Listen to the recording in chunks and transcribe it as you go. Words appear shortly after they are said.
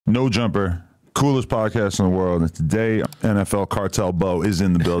No Jumper, coolest podcast in the world. And today, NFL Cartel Bo is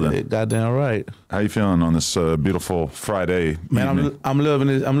in the building. Goddamn right. How you feeling on this beautiful Friday Man, evening? I'm loving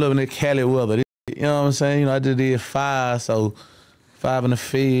it. I'm loving the Cali weather. You know what I'm saying? You know, I just did 5 in the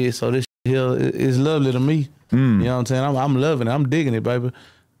Fed. So this here is lovely to me. You know what I'm saying? I'm loving it. I'm digging it, baby.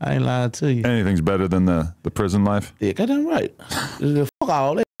 I ain't lying to you. Anything's better than the prison life? Yeah, goddamn right. Fuck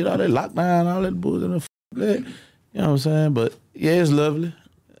all that, all that lockdown, all that bullshit. You know what I'm saying? But yeah, it's lovely.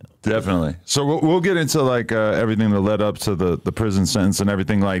 Definitely. So we'll get into like everything that led up to the prison sentence and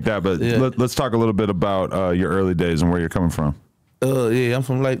everything like that. But let's talk a little bit about your early days and where you're coming from. Yeah, I'm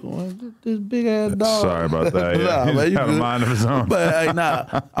from this big ass dog. Sorry about that. Yeah, nah, he's got a mind of his own. But hey,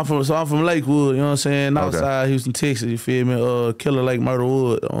 nah, I'm from Lakewood. You know what I'm saying? Outside Houston, Texas. You feel me? Killer Lake, Myrtle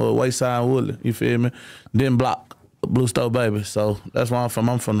Wood, White Side Woodland. You feel me? Then block, Blue Stove, baby. So that's where I'm from.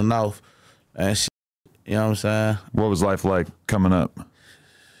 I'm from the North, and shit, you know what I'm saying? What was life like coming up?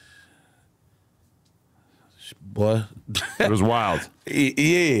 Boy, it was wild. Yeah,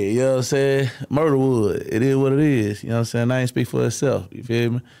 you know what I'm saying? Myrtlewood, it is what it is. You know what I'm saying? I ain't speak for itself. You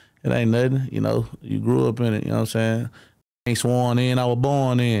feel me? It ain't nothing. You know, you grew up in it. You know what I'm saying? I ain't sworn in, I was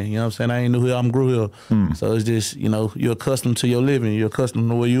born in. You know what I'm saying? I ain't knew here, I grew here. So it's just, you know, you're accustomed to your living. You're accustomed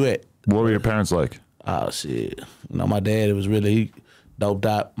to where you at. What were your parents like? Oh, shit. You know, my dad was really, he doped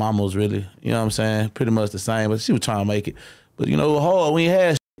out. Mama was really, you know what I'm saying? Pretty much the same, but she was trying to make it. But, you know, it was hard when you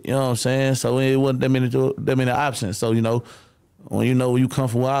had you know what I'm saying? So it wasn't that many options. So, you know where you come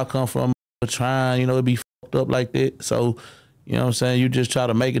from, where I come from, trying, you know, it be fucked up like that. So, you know what I'm saying? You just try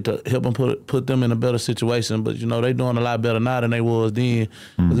to make it to help them put them in a better situation. But, you know, they doing a lot better now than they was then.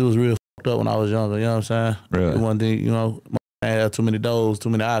 Because it was real fucked up when I was younger, you know what I'm saying? Really? It wasn't, you know, I had too many doors, too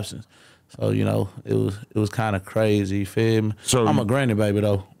many options. So, you know, it was kind of crazy, you feel me? So I'm a granny baby,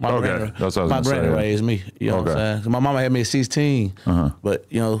 though. My granny raised me, you know what I'm saying? So my mama had me at 16, but,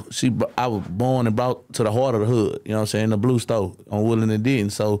 you know, I was born and brought to the heart of the hood, you know what I'm saying, the Blue Stove on Woodland and Denton.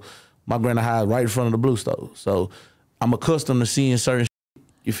 So my granny hired right in front of the Blue Stove. So I'm accustomed to seeing certain shit,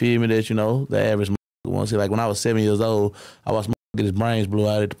 you feel me, that, you know, the average one. See, like when I was 7 years old, I watched my get his brains blew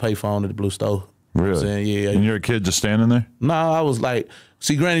out at the payphone at the Blue Stove. Really? Yeah. And you're a kid just standing there? No, I was like,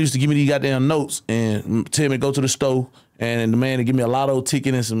 see, Granny used to give me these goddamn notes and tell me to go to the store, and the man would give me a lotto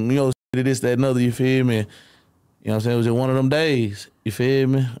ticket and some, you know, this, that, and other, you feel me? You know what I'm saying? It was just one of them days, you feel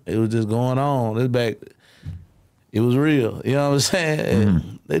me? It was just going on. It was real, you know what I'm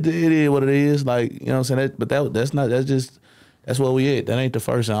saying? It is what it is, like, you know what I'm saying? That's where we at. That ain't the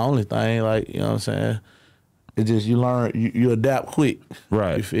first and only thing, like, you know what I'm saying? It just, you learn, you adapt quick.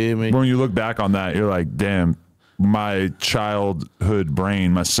 Right. You feel me? When you look back on that, you're like, damn, my childhood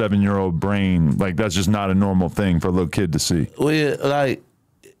brain, my 7-year-old brain, like that's just not a normal thing for a little kid to see. Well, like,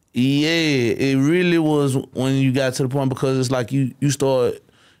 yeah, it really was when you got to the point, because it's like you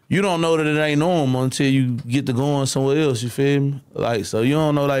don't know that it ain't normal until you get to going somewhere else, you feel me? Like, so you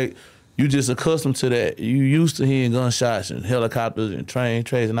don't know, like, you just accustomed to that. You used to hearing gunshots and helicopters and trains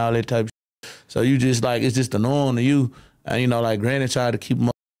and all that type of shit. So you just like, it's just the norm to you. And, you know, like Granny tried to keep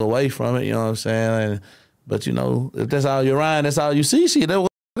them away from it, you know what I'm saying? But, you know, if that's all you're around, that's all you see, shit, that's what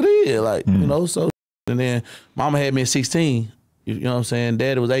it is. Like, you know, so. And then Mama had me at 16, you know what I'm saying?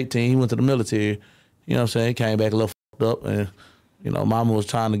 Daddy was 18, he went to the military, you know what I'm saying? He came back a little fucked up, and, you know, Mama was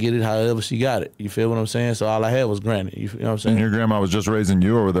trying to get it however she got it. You feel what I'm saying? So all I had was Granny, you know what I'm saying? And your grandma was just raising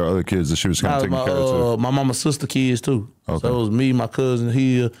you, or were there other kids that she was kind of taking care of too? My mama's sister kids too. Okay. So it was me, my cousin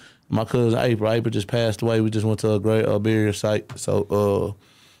here, my cousin April. April just passed away. We just went to a great burial site. So,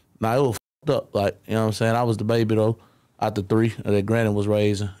 it was fucked up. Like, you know what I'm saying? I was the baby, though, out the 3 that Granny was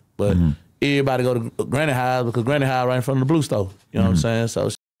raising. But everybody go to Granny house because Granny house right in front of the Blue Stove. You know what I'm saying? So,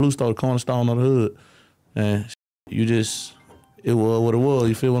 Blue Stove, the cornerstone of the hood. And it was what it was.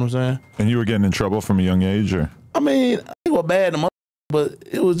 You feel what I'm saying? And you were getting in trouble from a young age, or? I mean, I think it was bad, but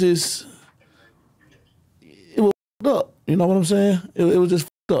it was just, it was fucked up. You know what I'm saying? It was just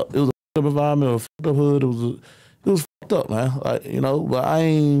fucked up. It was a fucked up environment, a fucked up hood. It was fucked up, man. Like, you know, but I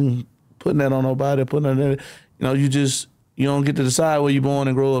ain't putting that on nobody, you know, you don't get to decide where you born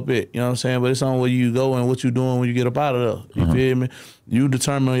and grow up at, you know what I'm saying? But it's on where you go and what you doing when you get up out of there. You feel me? You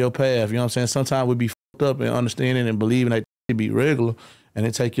determine your path, you know what I'm saying? Sometimes we be fucked up and understanding and believing that it be regular, and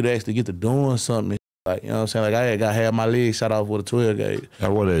it take you to actually get to doing something. Like, you know what I'm saying? Like, I had my legs shot off with a 12 gauge.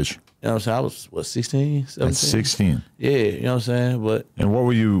 At what age? You know what I'm saying? I was, 16, 17? At 16? Yeah, you know what I'm saying? But and what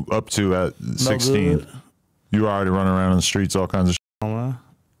were you up to at 16? No, you were already running around in the streets, all kinds of shit. Man.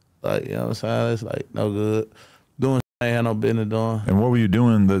 Like, you know what I'm saying? It's like, no good. Doing shit I ain't had no business doing. And what were you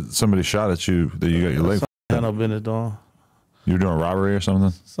doing that somebody shot at you that you got your leg? Something I had no business doing. You were doing a robbery or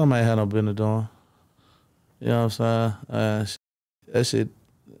something? Something I ain't had no business doing. You know what I'm saying? That shit,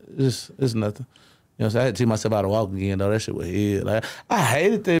 It's nothing. You know what I'm saying? I had to teach myself how to walk again, though. That shit was hell. Like, I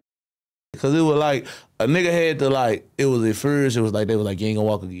hated that because it was like, a nigga had to like, it was at first, it was like, they were like, you ain't gonna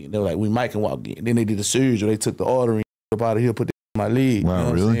walk again. They were like, we might can walk again. Then they did the surgery. They took the artery up out of here, put it in my leg. Wow, you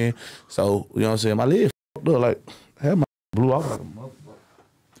know really? What I'm saying? So, you know what I'm saying? My leg fucked up. Like, I had my blew off like a motherfucker.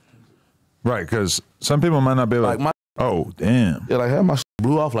 Right, because some people might not be able to. Oh, damn. Yeah, like, I had my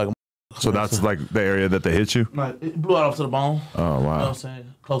blew off like a motherfucker. So that's like the area that they hit you? Like, it blew out off to the bone. Oh, wow. You know what I'm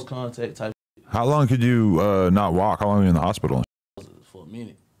saying? Close contact type. How long could you not walk? How long were you in the hospital? For a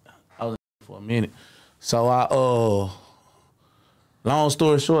minute. I was in for a minute. So long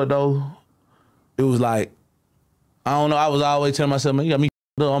story short though, it was like, I don't know, I was always telling myself, man, you got me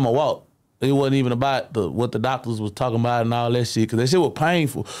up, I'm gonna walk. It wasn't even about what the doctors was talking about and all that shit, because that shit was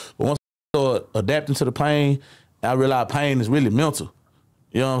painful. But once I started adapting to the pain, I realized pain is really mental.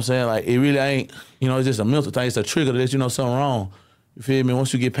 You know what I'm saying? Like, it really ain't, you know, it's just a mental thing. It's a trigger that you know something wrong. You feel me?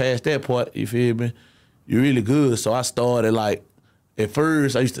 Once you get past that part, you feel me, you're really good. So I started like, at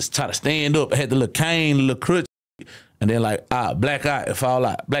first I used to try to stand up. I had the little cane, the little crutch, and then like black out and fall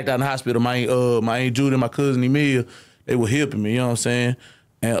out. Blacked out in the hospital. My Aunt Judy and my cousin Emil, they were helping me, you know what I'm saying?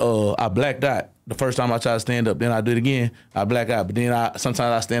 And I blacked out. The first time I tried to stand up, then I do it again, I black out. But then sometimes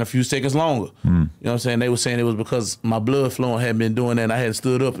I stand a few seconds longer. You know what I'm saying? They were saying it was because my blood flowing hadn't been doing that and I hadn't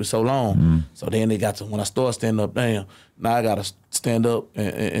stood up for so long. So then they got to, when I started standing up, damn, now I gotta stand up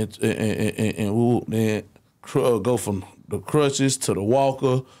and whoop, then go from the crutches to the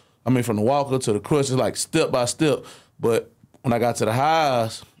walker. I mean, from the walker to the crutches, like step by step. But when I got to the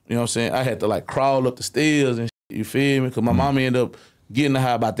house, you know what I'm saying, I had to like crawl up the stairs and shit, you feel me? Because my mom ended up getting the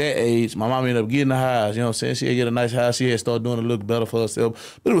house about that age. My mom ended up getting the house, you know what I'm saying? She had get a nice house. She had started doing a look better for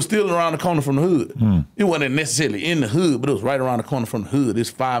herself. But it was still around the corner from the hood. It wasn't necessarily in the hood, but it was right around the corner from the hood. It's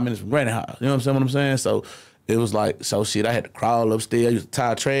 5 minutes from Granny house. You know what I'm saying? So it was like, so shit, I had to crawl upstairs. I used to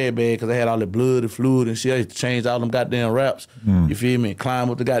tie a trash bag because I had all the blood and fluid and shit. I used to change all them goddamn wraps, you feel me, and climb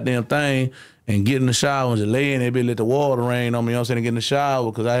up the goddamn thing and get in the shower and just lay in there, let the water rain on me, you know what I'm saying, and get in the shower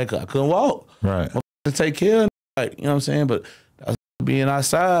because I couldn't walk. Right. To take care of, like, you know what I'm saying? But being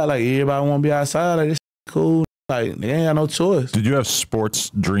outside, like, everybody want to be outside, like, this cool. Like, they ain't got no choice. Did you have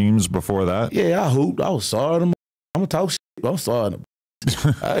sports dreams before that? Yeah, I hooped. I was sorry to I'm going to talk shit. I'm sorry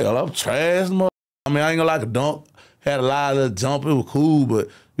to I'm trash. I mean, I ain't gonna like a dunk. Had a lot of jump. It was cool, but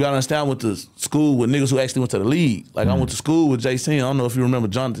you gotta understand, I went to school with niggas who actually went to the league. Like, I went to school with JC. I don't know if you remember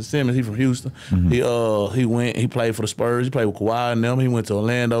Jonathan Simmons. He from Houston. He played for the Spurs. He played with Kawhi and them. He went to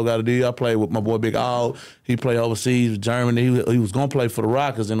Orlando, got a deal. I played with my boy Big Al. He played overseas with Germany. He was gonna play for the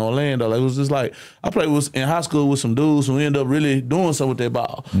Rockets in Orlando. Like, it was just like, I played in high school with some dudes who ended up really doing something with their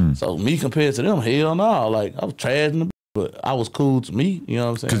ball. So me compared to them, hell no. Like, I was trash in the but I was cool to me. You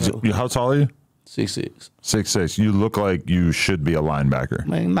know what I'm saying? How tall are you? 6'6". 6'6". You look like you should be a linebacker.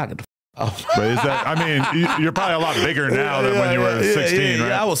 Man, knock it the off. But is that, I mean, you're probably a lot bigger now than when you were 16, right?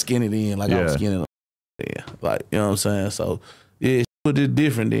 Yeah, I was skinny then. Like, I was skinny. Yeah, like, you know what I'm saying? So, yeah, it was just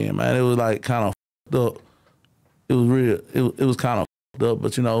different then, man. It was like kind of fucked up. It was real. It was kind of fucked up,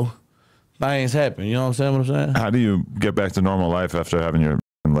 but, you know, things happen. You know what I'm saying? How do you get back to normal life after having your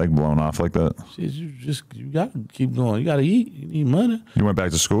leg blown off like that? Shit, you got to keep going. You got to eat. You need money. You went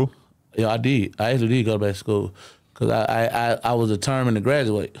back to school? Yeah, I did. I actually did go back to school because I was determined to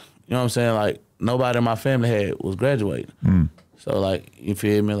graduate. You know what I'm saying? Like, nobody in my family was graduating. So, like, you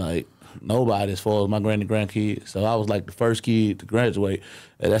feel me? Like, nobody as far as my grandkids. So I was like the first kid to graduate.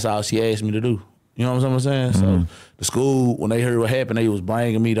 And that's all she asked me to do. You know what I'm saying? So the school, when they heard what happened, they was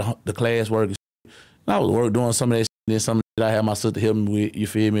bringing me the classwork and shit. And I was doing some of that shit, and then some of that I had my sister help me with, you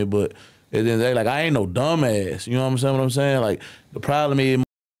feel me? But at the end of the day, like, I ain't no dumbass. You know what I'm saying? Like, the problem is,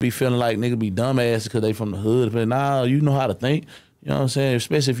 be feeling like nigga be dumbasses because they from the hood. But nah, you know how to think. You know what I'm saying?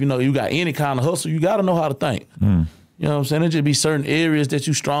 Especially if you know you got any kind of hustle, you got to know how to think. You know what I'm saying? There just be certain areas that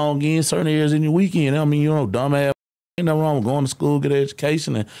you strong in, certain areas in your weekend. I mean, you know, dumbass. Ain't nothing wrong with going to school, get an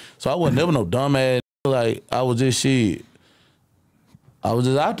education. And so I was never no dumbass. Like, I was just shit. I was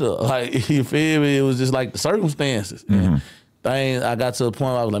just out there. Like, you feel me? It was just like the circumstances. Things, I got to a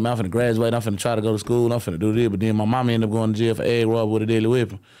point where I was like, man, I'm finna graduate, I'm finna try to go to school, I'm finna do this. But then my mom ended up going to jail for egg robbery with a deadly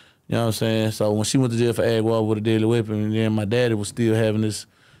weapon. You know what I'm saying? So when she went to jail for egg robbery with a deadly weapon, and then my daddy was still having this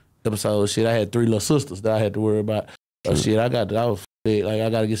episode of shit, I had 3 little sisters that I had to worry about. So shit, I was like, I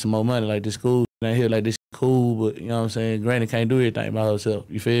gotta get some more money. Like, this school, I hear like this cool, but you know what I'm saying? Granny can't do everything by herself.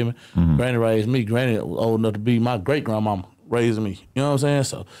 You feel me? Granny raised me. Granny was old enough to be my great grandmama raising me. You know what I'm saying?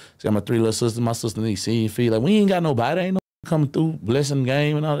 So she got my 3 little sisters. My sister needs see and feel like we ain't got nobody. Ain't no coming through blessing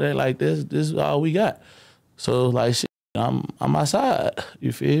game and all that like this. This is all we got. So like shit, I'm outside.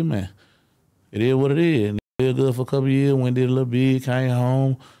 You feel me? It is what it is. Feel good for a couple of years. Went did a little bit, came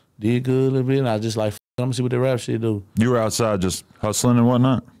home. did good a little bit, and I just like, I'm gonna see what the rap shit do. You were outside just hustling and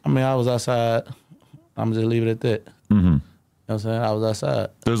whatnot? I mean, I was outside. I'm just leave it at that. You know what I'm saying? I was outside.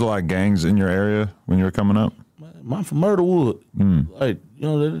 There's a lot of gangs in your area when you were coming up? I'm from Myrtlewood. Like, you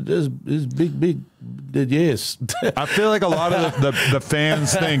know, there's big, yes. I feel like a lot of the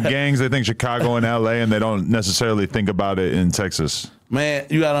fans think gangs, they think Chicago and LA, and they don't necessarily think about it in Texas. Man,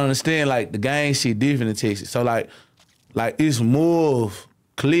 you gotta understand, like, the gang shit different in Texas. So, like it's more of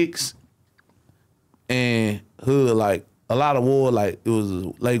cliques and hood, like, a lot of war, like, it was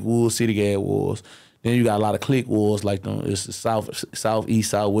Lakewood, City Gas wars. Then you got a lot of clique wars, like it's the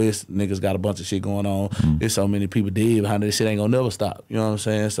southeast, southwest. Niggas got a bunch of shit going on. There's so many people dead behind this shit ain't gonna never stop. You know what I'm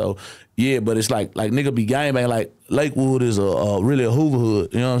saying? So yeah, but it's like nigga be gang bang. Like Lakewood is really a Hoova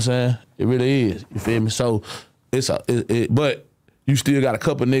hood. You know what I'm saying? It really is. You feel me? So but you still got a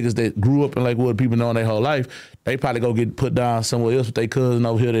couple niggas that grew up in Lakewood, people knowing their whole life. They probably go get put down somewhere else with their cousin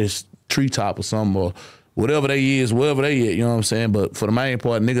over here, this treetop or something, or whatever they is, wherever they at. You know what I'm saying? But for the main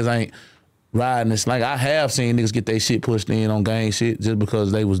part, niggas ain't riding. It's like I have seen niggas get their shit pushed in on gang shit just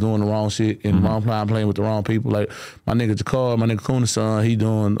because they was doing the wrong shit and the wrong time, playing with the wrong people. Like my nigga Jakar, my nigga Kuna's son, he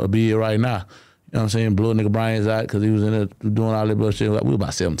doing a bid right now. You know what I'm saying? Blew a nigga Brian's out because he was in there doing all that bullshit. We were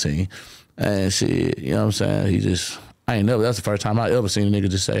about 17. And shit, you know what I'm saying? That's the first time I ever seen a nigga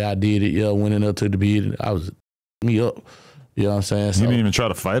just say I did it. Yeah, went in there, took the bid. I was me up. You know what I'm saying? So, you didn't even try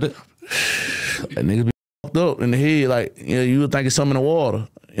to fight it? That nigga be fucked up in the head. Like, you know, you would think it's something in the water.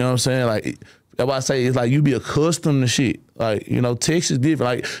 You know what I'm saying? Like, that's why I say it's like you be accustomed to shit. Like, you know, Texas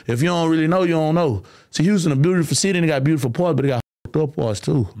different. Like, if you don't really know, you don't know. See, Houston a beautiful city and it got beautiful parts, but it got fucked up parts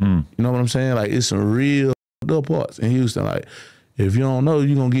too. You know what I'm saying? Like, it's some real fucked up parts in Houston. Like, if you don't know,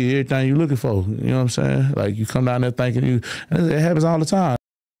 you're gonna get everything you looking for. You know what I'm saying? Like, you come down there thinking and it happens all the time.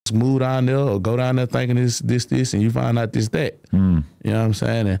 Just move down there or go down there thinking this, and you find out this, that. You know what I'm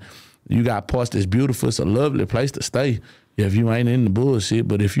saying? And you got parts that's beautiful. It's a lovely place to stay. If you ain't in the bullshit,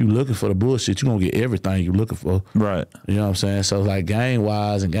 but if you looking for the bullshit, you gonna get everything you looking for. Right. You know what I'm saying? So like gang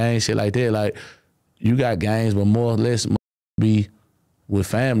wise and gang shit like that, like you got gangs, but more or less be with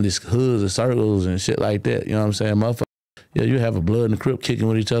families, hoods and circles and shit like that. You know what I'm saying? Motherfucker, yeah, you have a blood and the crip kicking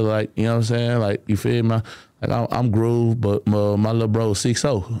with each other, like, you know what I'm saying? Like, you feel me? Like I'm Groove, but my little bro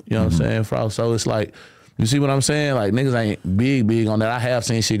 6'0", you know what I'm saying? Frost. So it's like, you see what I'm saying? Like niggas ain't big on that. I have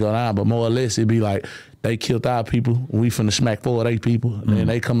seen shit go down, but more or less it be like, they killed our people. We finna smack 4 of their people. And then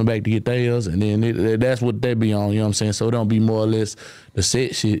they coming back to get theirs. And then that's what they be on, you know what I'm saying? So it don't be more or less the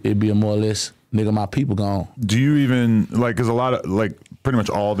set shit. It be a more or less, nigga, my people gone. Do you even, like, because a lot of, like, pretty much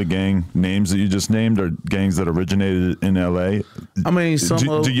all the gang names that you just named are gangs that originated in LA. I mean,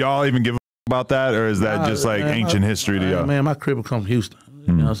 do y'all even give a about that? Or is that just like ancient history to y'all? Man, my crib will come from Houston.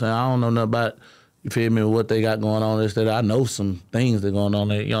 You know what I'm saying? I don't know nothing about, you feel me, what they got going on. That I know some things that going on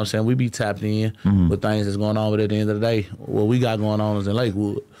there. You know what I'm saying? We be tapped in with things that's going on, but at the end of the day, what we got going on is in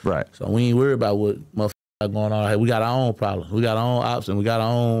Lakewood. Right. So we ain't worried about what motherfuckers got going on. Hey, we got our own problems. We got our own ops and we got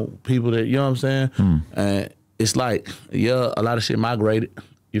our own people that, you know what I'm saying? And it's like, yeah, a lot of shit migrated.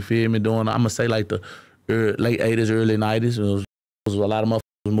 You feel me? I'm going to say like the late 80s, early 90s. It was a lot of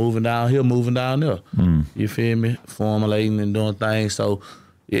motherfuckers moving down here, moving down there. You feel me? Formulating and doing things. So,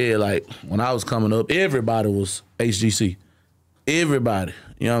 yeah, like when I was coming up, everybody was HGC. Everybody.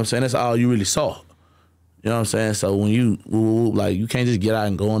 You know what I'm saying? That's all you really saw. You know what I'm saying? So when you, like, you can't just get out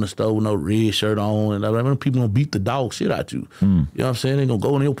and go in the store with no red shirt on. And like, people gonna beat the dog shit out you. You know what I'm saying? They gonna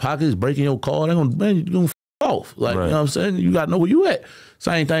go in your pockets, break in your car. They gonna, man, you gonna f off. Like, you know what I'm saying? You gotta know where you at.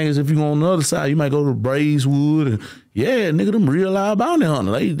 Same thing as if you go on the other side, you might go to Braeswood and, yeah, nigga, them real live bounty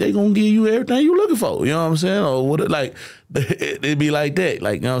hunters. They gonna give you everything you looking for. You know what I'm saying? Or what, like, it be like that.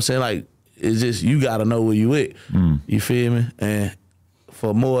 Like, you know what I'm saying? Like, it's just, you gotta know where you at. You feel me? And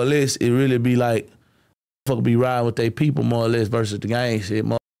for more or less, it really be like, fuck be riding with their people more or less versus the gang shit.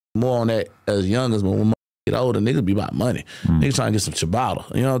 More on that as youngers, but when get older, niggas be about money. Niggas trying to get some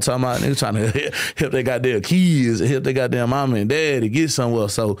ciabatta. You know what I'm talking about? Niggas trying to help their goddamn kids, help their goddamn mama and dad to get somewhere.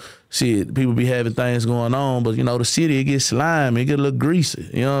 So, shit, people be having things going on, but, you know, the city, it gets slimy, it get a little greasy.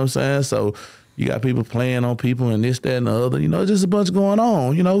 You know what I'm saying? So, you got people playing on people and this, that, and the other. You know, just a bunch going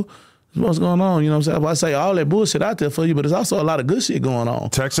on, you know? What's going on, you know what I'm saying? I say all that bullshit out there for you, but there's also a lot of good shit going on.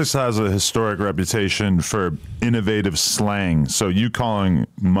 Texas has a historic reputation for innovative slang. So you calling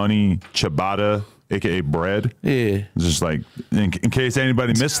money ciabatta, AKA bread? Yeah. Just like, in case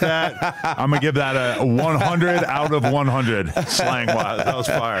anybody missed that, I'm going to give that a 100 out of 100 slang-wise. That was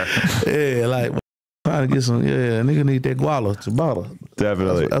fire. Yeah, like, trying to get some, yeah, nigga need that guala, ciabatta.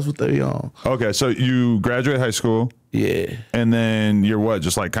 Definitely. That's what they on. Okay, so you graduate high school. Yeah. And then you're what,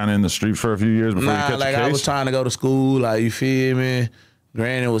 just like kind of in the street for a few years before you catch a case? I was trying to go to school, like, you feel me?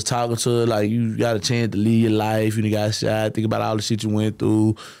 Granny was talking to her like, you got a chance to live your life. You got shot. Think about all the shit you went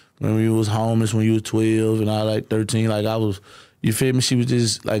through. When you was homeless when you was 12 and I like 13. Like I was, you feel me? She was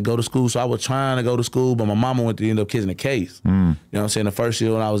just like go to school. So I was trying to go to school, but my mama went to end up catching the case. You know what I'm saying? The first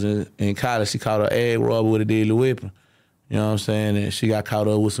year when I was in college, she caught her egg robber with a deadly weapon. You know what I'm saying? And she got caught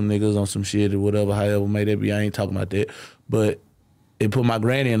up with some niggas on some shit or whatever, however may that be. I ain't talking about that. But it put my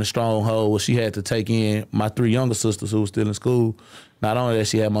granny in a stronghold where she had to take in my 3 younger sisters who were still in school. Not only that,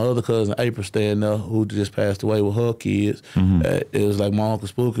 she had my other cousin, April, staying there, who just passed away with her kids. It was like my Uncle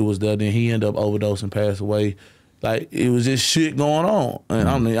Spooky was there, then he ended up overdosing and passed away. Like, it was just shit going on. And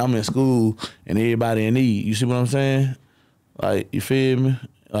I'm in school and everybody in need. You see what I'm saying? Like, you feel me?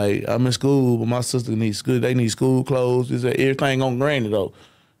 Like, I'm in school, but my sister needs school. They need school clothes. Everything on granny, though.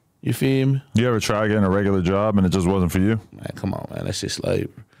 You feel me? You ever try getting a regular job and it just wasn't for you? Man, come on, man. That shit slavery.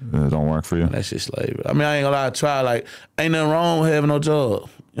 It don't work for you? Man, that shit slavery. I mean, I ain't gonna lie, I try. Like, ain't nothing wrong with having no job. You know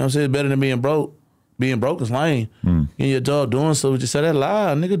what I'm saying? It's better than being broke. Being broke is lame. Getting your job doing so, just say that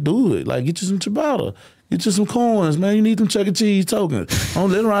lie, nigga, do it. Like, get you some ciabatta. Get you some coins, man. You need them Chuck E. Cheese tokens.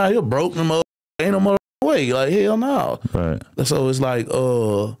 Don't live around here broke no more. Ain't no more way. Like, hell no. Right. So it's like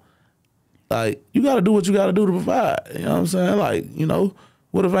you gotta do what you gotta do to provide. You know what I'm saying? Like, you know,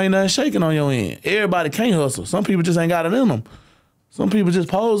 what if ain't nothing shaking on your end? Everybody can't hustle. Some people just ain't got it in them. Some people just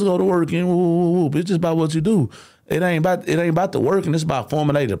pose to go to work and woo. It's just about what you do. It ain't about the working. It's about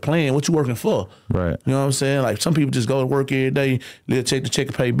formulating a plan. What you working for? Right. You know what I'm saying? Like some people just go to work every day, live check to check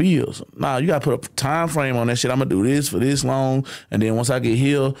and pay bills. Nah, you gotta put a time frame on that shit. I'm gonna do this for this long, and then once I get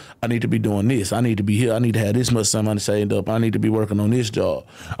here, I need to be doing this. I need to be here. I need to have this much money saved up. I need to be working on this job.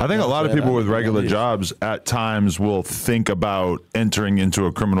 I think a lot of people with regular jobs at times will think about entering into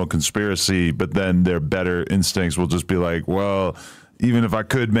a criminal conspiracy, but then their better instincts will just be like, well, even if I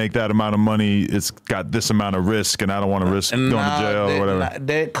could make that amount of money, it's got this amount of risk, and I don't want to risk going to jail or whatever.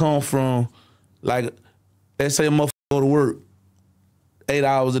 That come from, like, let's say a motherfucker go to work 8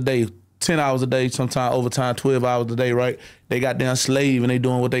 hours a day, 10 hours a day, sometimes overtime, 12 hours a day, right? They got down slave and they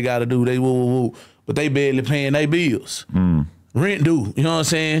doing what they got to do. They woo, but they barely paying their bills. Rent due, you know what I'm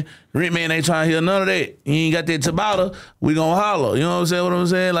saying? Rent man ain't trying to hear none of that. You ain't got that ciabatta, we gonna holler. You know what I'm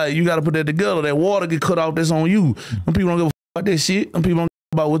saying? Like, you got to put that together. That water get cut off, that's on you. When people don't give a about that shit, and people don't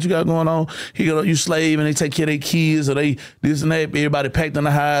about what you got going on. He got you slave and they take care of their kids or they this and that. Everybody packed in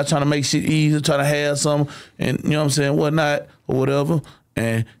the hive trying to make shit easy, trying to have something, and you know what I'm saying, whatnot or whatever.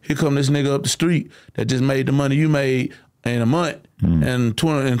 And here come this nigga up the street that just made the money you made in a month and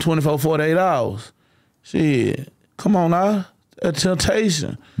 24, 48 hours. Shit, come on now, that's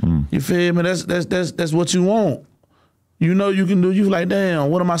temptation. You feel me? That's what you want. You know you can do. You like,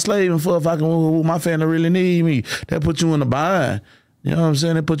 damn, what am I slaving for if I can? My family really need me. That put you in a bind. You know what I'm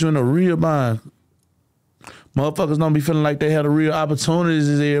saying? They put you in a real bind. Motherfuckers don't be feeling like they had a real opportunities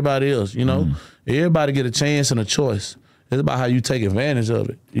as everybody else. You know, everybody get a chance and a choice. It's about how you take advantage of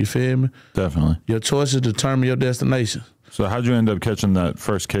it. You feel me? Definitely. Your choices determine your destination. So how'd you end up catching that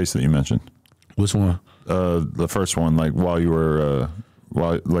first case that you mentioned? Which one? The first one, like while you were.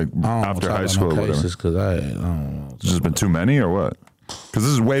 After high school or whatever. Cause I don't know. It's just been too many or what? Because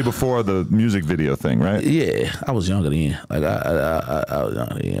this is way before the music video thing, right? Yeah, I was younger then. Like I was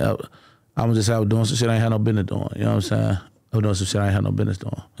younger then. I was doing some shit I ain't had no business doing. You know what I'm saying? I was doing some shit I ain't had no business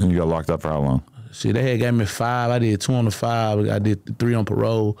doing. And you got locked up for how long? See, they had gave me 5. I did 2 on the 5. I did 3 on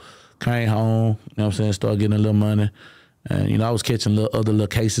parole. Came home. You know what I'm saying? Started getting a little money. And you know, I was catching other little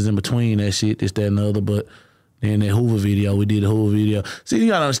cases in between that shit, this, that, and the other, but. Then that Hoova video, we did the Hoova video. See, you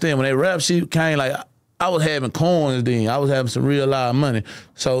gotta understand, when that rap shit came, like, I was having coins then. I was having some real live money.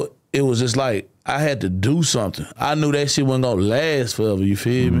 So it was just like, I had to do something. I knew that shit wasn't gonna last forever, you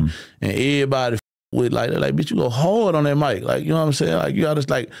feel me? And everybody with like, bitch, you go hard on that mic. Like, you know what I'm saying? Like, you gotta,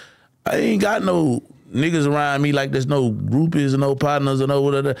 like, I ain't got no niggas around me like there's no groupies or no partners or no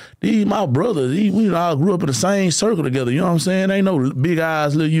whatever. These my brothers. We all grew up in the same circle together, you know what I'm saying? Ain't no big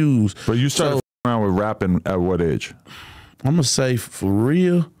eyes, little U's. But you started around with rapping at what age? I'm gonna say for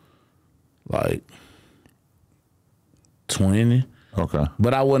real, like 20. Okay.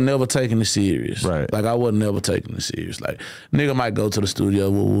 But I wasn't never taking it serious. Right. Like I wasn't never taking it serious. Like nigga might go to the studio,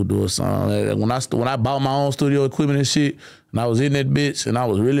 we'll do a song. Like, when I bought my own studio equipment and shit, and I was in that bitch, and I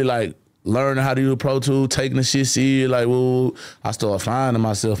was really like learning how to use Pro Tools, taking the shit serious. Like, I started finding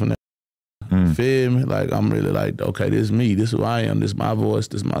myself in that. Feel me? Like I'm really like, okay, this is me. This is who I am. This is my voice.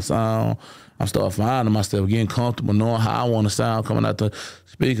 This is my sound. I started finding myself, getting comfortable, knowing how I want to sound coming out the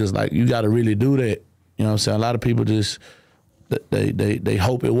speakers. Like, you got to really do that. You know what I'm saying? A lot of people just, they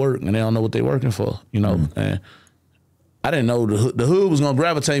hope it work, and they don't know what they're working for, you know? And I didn't know the hood was going to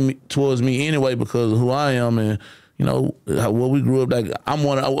gravitate towards me anyway because of who I am and, you know, what we grew up like. I'm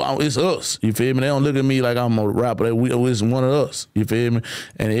one of, it's us. You feel me? They don't look at me like I'm a rapper. It's one of us. You feel me?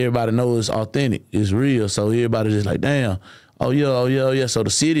 And everybody knows it's authentic. It's real. So everybody just like, damn. Oh yeah. So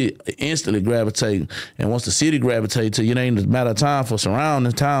the city instantly gravitate, and once the city gravitate to you, it ain't a matter of time for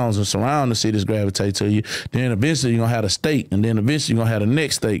surrounding towns and surrounding cities gravitate to you. Then eventually you're gonna have a state, and then eventually you're gonna have the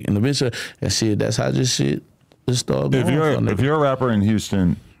next state, and eventually and shit. That's how this shit just start going. If you're a rapper in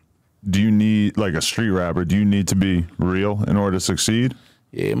Houston, do you need like a street rapper? Do you need to be real in order to succeed?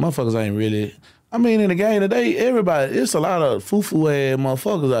 Yeah, motherfuckers ain't really. I mean, in the game today, everybody, it's a lot of foo-foo ass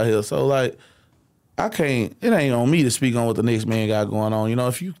motherfuckers out here. So like. I can't, it ain't on me to speak on what the next man got going on. You know,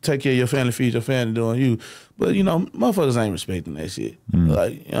 if you take care of your family, feed your family, doing you. But, you know, motherfuckers ain't respecting that shit.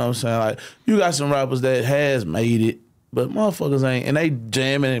 Like, you know what I'm saying? Like, you got some rappers that has made it, but motherfuckers ain't, and they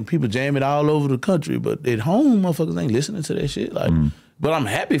jamming, and people jamming all over the country, but at home, motherfuckers ain't listening to that shit. Like, but I'm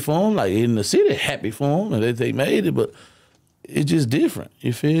happy for them. Like, in the city, happy for them, and they made it, but it's just different.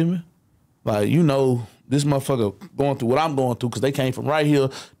 You feel me? Like, you know, this motherfucker going through what I'm going through because they came from right here.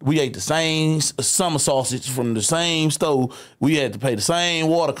 We ate the same summer sausage from the same stove. We had to pay the same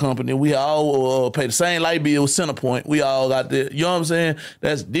water company. We all pay the same light bill with Centerpoint. We all got the, you know what I'm saying?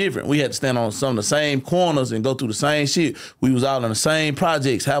 That's different. We had to stand on some of the same corners and go through the same shit. We was all in the same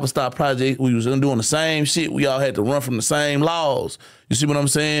projects, Haverstock project. We was doing the same shit. We all had to run from the same laws. You see what I'm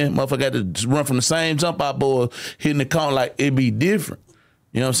saying? Motherfucker had to run from the same jump out board, hitting the corner like it be different.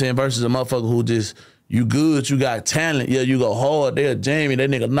 You know what I'm saying? Versus a motherfucker who just, you good, you got talent, yeah, you go hard, they'll jam you, that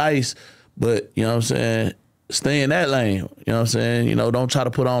nigga nice, but, you know what I'm saying, stay in that lane, you know what I'm saying? You know, don't try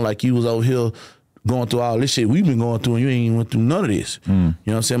to put on like you was over here going through all this shit we've been going through and you ain't even went through none of this. You know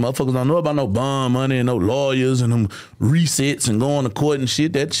what I'm saying? Motherfuckers don't know about no bond money and no lawyers and them resets and going to court and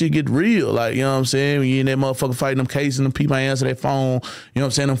shit. That shit get real. Like, you know what I'm saying? When you in that motherfucker fighting them cases and them people ain't answer their phone, you know what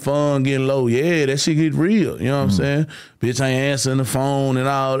I'm saying? Them phone getting low. Yeah, that shit get real. You know what I'm saying? Bitch ain't answering the phone and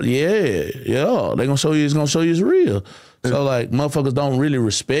all. Yeah. They gonna show you it's real. So like motherfuckers don't really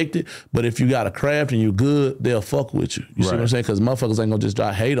respect it, but if you got a craft and you good, they'll fuck with you. You see what I'm saying? Because motherfuckers ain't gonna just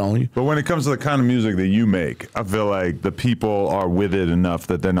try hate on you. But when it comes to the kind of music that you make, I feel like the people are with it enough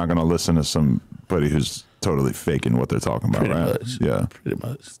that they're not gonna listen to somebody who's totally faking what they're talking about, Pretty right? much. Yeah. Pretty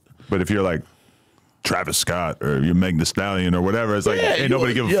much. But if you're like Travis Scott or you're Meg Thee Stallion or whatever, it's like ain't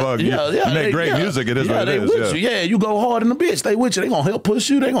nobody give a fuck. You make great music, it is what it is. With you. Yeah, you go hard in the bitch, they with you. They gonna help push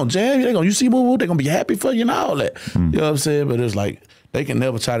you, they gonna jam you, you see boo-boo, they gonna be happy for you and all that. You know what I'm saying? But it's like they can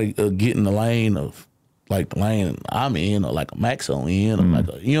never try to get in the lane of like the lane I'm in or like a Maxo in or like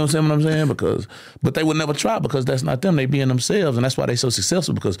a, you know what I'm saying? Because, but they would never try because that's not them. They being themselves and that's why they so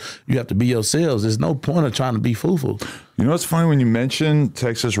successful because you have to be yourselves. There's no point of trying to be foo-foo. You know what's funny when you mention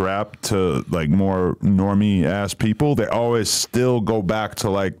Texas rap to like more normie ass people, they always still go back to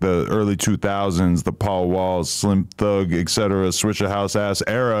like the early 2000s, the Paul Walls, Slim Thug, etc., Swisher House ass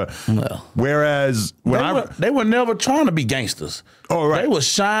era. Well, whereas when they were never trying to be gangsters. Oh, right. They was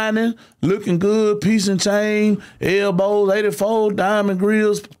shining, looking good, piece and chain, elbows, 84, diamond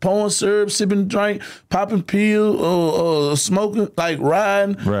grills, pouring syrup, sipping drink, popping pill, smoking, like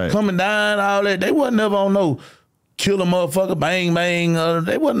riding, coming down, all that. They wasn't never on no kill a motherfucker, bang, bang.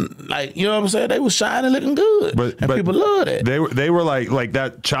 They wasn't like, you know what I'm saying? They was shining, looking good. But people love that. They were like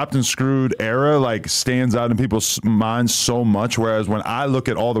that chopped and screwed era like stands out in people's minds so much. Whereas when I look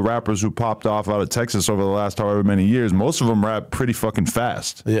at all the rappers who popped off out of Texas over the last however many years, most of them rap pretty fucking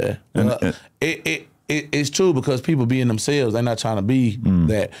fast. Yeah. It's true because people being themselves, they're not trying to be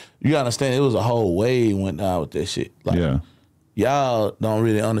that. You gotta understand, it was a whole wave went down with that shit. Like, y'all don't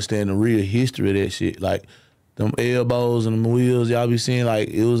really understand the real history of that shit. Like, them elbows and them wheels, y'all be seeing like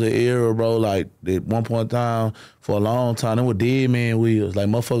it was an era, bro. Like at one point in time, for a long time, them were dead man wheels. Like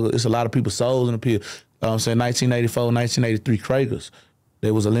motherfucker, it's a lot of people's souls in the pit. I'm saying 1984, 1983 Kragers.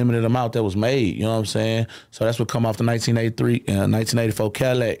 There was a limited amount that was made, you know what I'm saying? So that's what come off the 1983 and 1984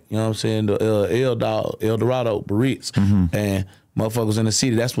 Cadillac, you know what I'm saying? The El Dorado, Barrett's. And motherfuckers in the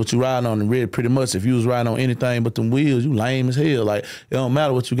city, that's what you riding on. And really, pretty much, if you was riding on anything but them wheels, you lame as hell. Like, it don't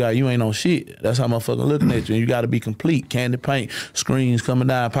matter what you got, you ain't on shit. That's how motherfuckers looking at you. And you got to be complete. Candy paint, screens coming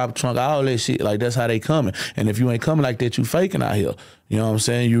down, pop trunk, all that shit. Like, that's how they coming. And if you ain't coming like that, you faking out here. You know what I'm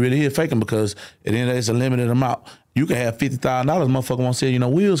saying? You really here faking because at the end of the day, it's a limited amount. You can have $50,000, motherfucker won't sell you no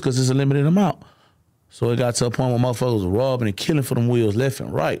wheels because it's a limited amount. So it got to a point where motherfuckers were robbing and killing for them wheels left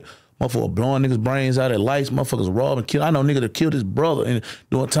and right. Motherfucker blowing niggas' brains out at lights. Motherfuckers robbing, killing. I know nigga that killed his brother and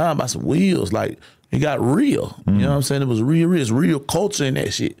doing time by some wheels. Like, it got real. You know what I'm saying? It was real. It's real culture in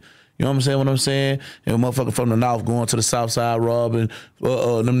that shit. You You know what I'm saying? What I'm saying? And motherfucker from the north going to the south side robbing.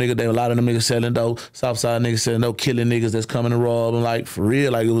 Them niggas, a lot of them niggas selling dope. South side niggas selling dope, killing niggas that's coming to rob. And like for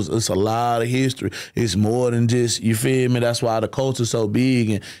real, like it's a lot of history. It's more than just, you feel me? That's why the culture's so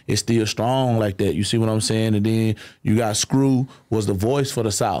big and it's still strong like that. You see what I'm saying? And then you got Screw was the voice for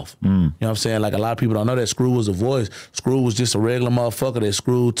the South. You know what I'm saying? Like a lot of people don't know that Screw was a voice. Screw was just a regular motherfucker that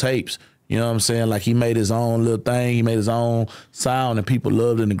screwed tapes. You know what I'm saying? Like he made his own little thing. He made his own sound and people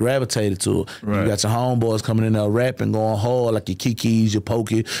loved it and gravitated to it. Right. You got your homeboys coming in there rapping, going hard like your Kikis, your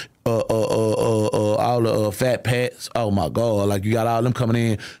Pokey, all the Fat Pats. Oh my God. Like you got all them coming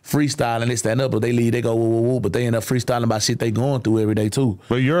in freestyling, they stand up, but they leave, they go woo woo woo, but they end up freestyling about shit they going through every day too.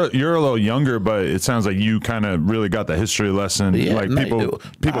 But you're a little younger, but it sounds like you kind of really got the history lesson. Yeah, like people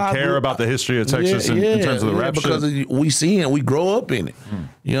care about the history of Texas in terms of the rap because shit. We see it, we grow up in it.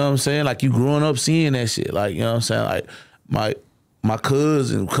 You know what I'm saying? Like you growing up seeing that shit. Like, you know what I'm saying? Like my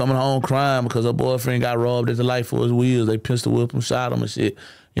cousin coming home crying because her boyfriend got robbed at the light for his wheels. They pistol whipped him, shot him and shit.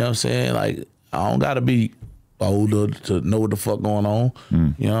 You know what I'm saying? Like, I don't gotta be older to know what the fuck going on.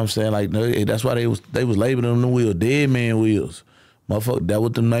 You know what I'm saying? Like, that's why they was labeling them the wheels, dead man wheels. Motherfucker, that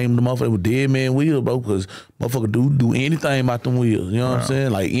what the name of the motherfucker was, dead man wheels, bro, because motherfucker do anything about them wheels. You know what I'm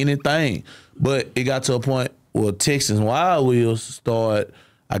saying? Like anything. But it got to a point where Texas Wild Wheels started,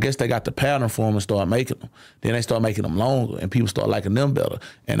 I guess they got the pattern for them and started making them. Then they started making them longer and people start liking them better.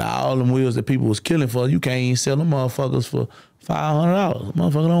 And all them wheels that people was killing for, you can't even sell them motherfuckers for $500.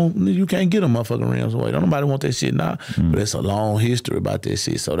 Motherfucker you can't get them motherfucking rims away. Don't nobody want that shit now. But it's a long history about that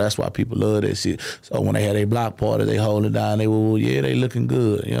shit. So that's why people love that shit. So when they had their block party, they hold it down. They were, yeah, they looking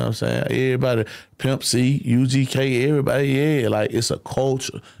good. You know what I'm saying? Everybody, Pimp C, UGK, everybody, yeah. Like it's a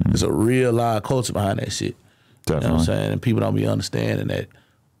culture. It's a real live culture behind that shit. Definitely. You know what I'm saying? And people don't be understanding that.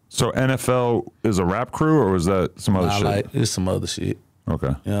 So NFL is a rap crew, or was that some other shit? Like it's some other shit. Okay.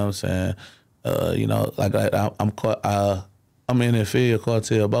 You know what I'm saying? You know, like I'm in NFL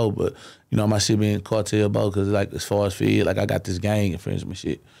Cartel Bo, but you know my shit being Cartel Bo because like as far as feed, like I got this gang infringement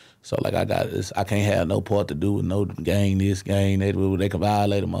shit. So like I got this, I can't have no part to do with no gang this, gang that. They can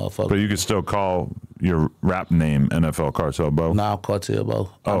violate a motherfucker. But you can still call your rap name NFL Cartel Bo. Nah, Cartel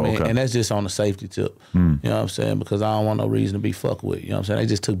Bo. Okay. And that's just on the safety tip. You know what I'm saying? Because I don't want no reason to be fucked with. You know what I'm saying? They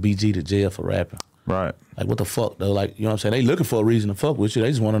just took BG to jail for rapping. Right. Like, what the fuck, though? Like, you know what I'm saying? They looking for a reason to fuck with you. They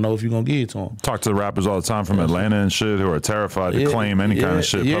just want to know if you're going to give it to them. Talk to the rappers all the time from Atlanta and shit who are terrified to claim any kind of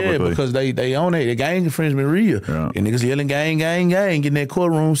shit publicly. Yeah, because they own it. The gang infringement real. Yeah. And niggas yelling gang, gang, gang, getting that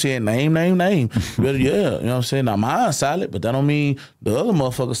courtroom saying name, name, name. But yeah, you know what I'm saying? Now, mine's solid, but that don't mean the other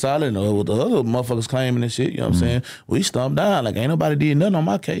motherfuckers solid or the other motherfuckers claiming this shit. You know what I'm saying? We stumped down. Like, ain't nobody did nothing on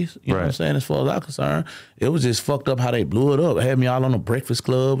my case. You know what I'm saying? As far as I'm concerned, it was just fucked up how they blew it up. It had me all on the Breakfast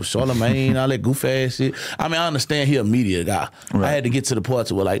Club, Charlamagne, all that goof ass shit. I mean, I understand he a media guy. Right. I had to get to the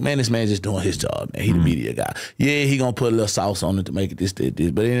part where like, man, this man just doing his job, man. He the media guy. Yeah, he gonna put a little sauce on it to make it this.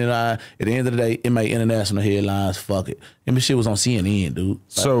 But at the end of the day, it made international headlines. Fuck it. And shit was on CNN, dude.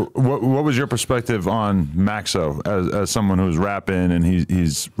 So what was your perspective on Maxo as someone who's rapping and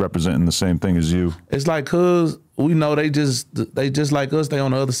he's representing the same thing as you? It's like, cause we know they just like us, they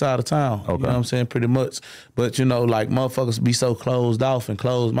on the other side of town. Okay. You know what I'm saying? Pretty much. But you know, like motherfuckers be so closed off and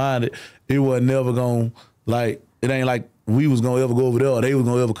closed minded, it was never gonna, like, it ain't like we was gonna ever go over there or they was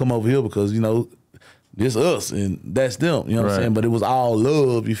gonna ever come over here because, you know, this us and that's them, you know what I'm saying? But it was all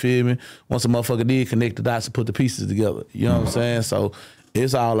love, you feel me? Once a motherfucker did connect the dots and put the pieces together, you know what I'm saying? So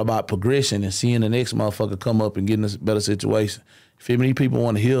it's all about progression and seeing the next motherfucker come up and getting us a better situation. You feel me? These people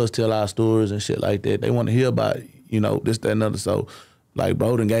want to hear us tell our stories and shit like that. They want to hear about, you know, this, that, and other. So, like,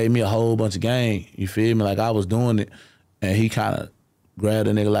 bro done gave me a whole bunch of game, you feel me? Like, I was doing it, and he kind of grabbed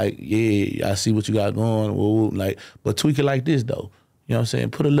a nigga like, yeah, I see what you got going, woo, woo. Like, but tweak it like this, though. You know what I'm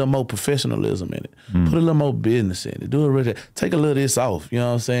saying? Put a little more professionalism in it. Put a little more business in it. Do it really. Take a little of this off. You know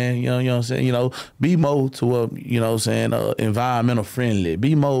what I'm saying? You know what I'm saying? You know, be more to a, you know what I'm saying, environmental friendly.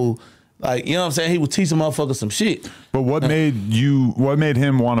 Be more, like, you know what I'm saying? He would teach a motherfucker some shit. But what made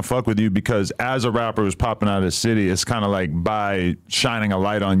him want to fuck with you? Because as a rapper who's popping out of the city, it's kind of like by shining a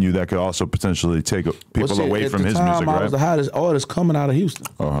light on you that could also potentially take people away from his music, right? I was the hottest artist coming out of Houston.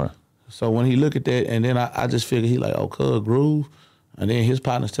 So when he look at that, and then I just figured he like, oh, cuz Groove. And then his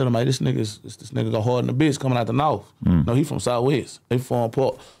partners tell him, like, this nigga go hard in the bitch coming out the north. No, he from Southwest. They from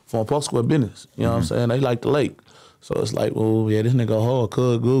Park Square business. You know what I'm saying? They like the lake. So it's like, well, yeah, this nigga go hard,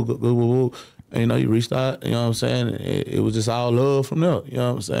 cuz, go. And, you know, he reached out, you know what I'm saying? It was just all love from there, you know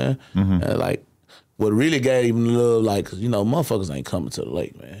what I'm saying? And, like, what really gave him love, like, because, you know, motherfuckers ain't coming to the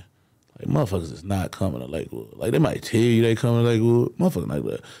lake, man. Like, motherfuckers is not coming to Lakewood. Like, they might tell you they coming to Lakewood. Motherfuckers like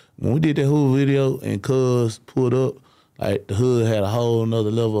that. When we did that whole video and cuz pulled up, Like the hood had a whole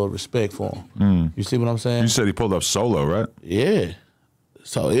nother level of respect for him. You see what I'm saying? You said he pulled up solo, right? Yeah.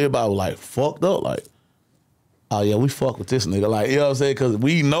 So everybody was like fucked up, like, oh yeah, we fuck with this nigga. Like, you know what I'm saying? Cause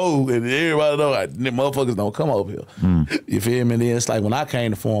we know and everybody know like motherfuckers don't come over here. You feel me? And then it's like when I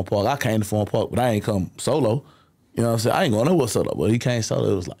came to Foreign Park, but I ain't come solo. You know what I'm saying? I ain't going nowhere solo, but he came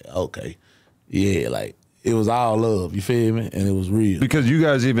solo. It was like, okay. Yeah, like it was all love, you feel me? And it was real. Because you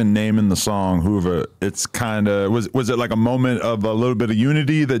guys even naming the song Hoova, it's kind of, was it like a moment of a little bit of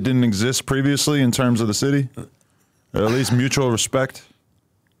unity that didn't exist previously in terms of the city? Or at least mutual respect?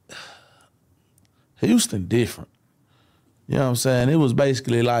 Houston different. You know what I'm saying? It was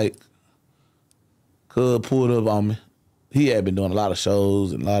basically like, Cub pulled up on me. He had been doing a lot of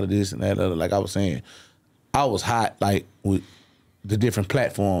shows and a lot of this and that. Like I was saying, I was hot like with the different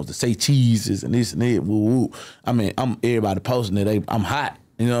platforms, the say cheeses and this and that, woo woo. I mean, everybody posting it. I'm hot,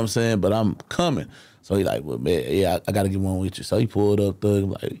 you know what I'm saying? But I'm coming. So he like, well, man, yeah, I got to get one with you. So he pulled up,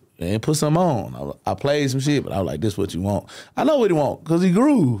 Thug, like, man, put some on. I played some shit, but I was like, this what you want. I know what he want, because he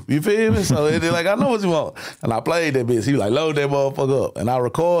groove, you feel me? So they're like, I know what you want. And I played that bitch. He was like, load that motherfucker up. And I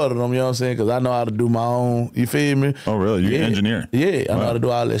recorded him, you know what I'm saying? Because I know how to do my own, you feel me? Oh, really? You're an engineer? Yeah, I know how to do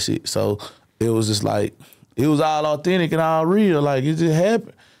all that shit. So it was just like, it was all authentic and all real. Like, it just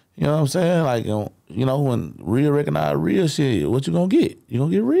happened. You know what I'm saying? Like, you know, when real recognize real shit, what you gonna get? You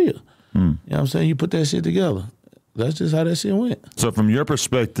gonna get real. You know what I'm saying? You put that shit together. That's just how that shit went. So from your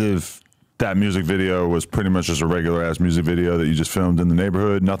perspective, that music video was pretty much just a regular ass music video that you just filmed in the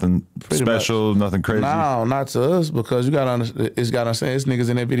neighborhood. Nothing pretty special, nothing crazy. No, not to us, because you gotta understand. It's niggas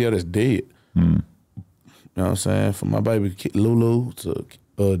in that video that's dead. You know what I'm saying? From my baby Lulu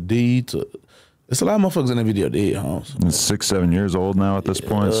to D to. It's a lot of motherfuckers in that video dead, homes. It's 6, 7 years old now at this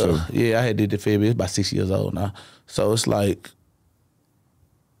point. So yeah, I had did the baby. It's about 6 years old now. So it's like.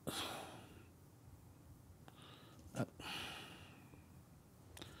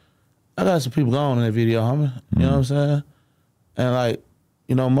 I got some people gone in that video, homie. You know what I'm saying? And like,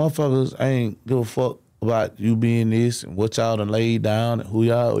 you know, motherfuckers ain't give a fuck about you being this and what y'all done laid down and who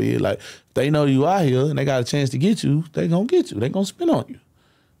y'all is. Like, if they know you out here and they got a chance to get you, they gonna get you. They gonna spin on you.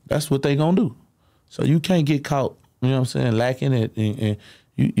 That's what they gonna do. So you can't get caught, you know what I'm saying, lacking it and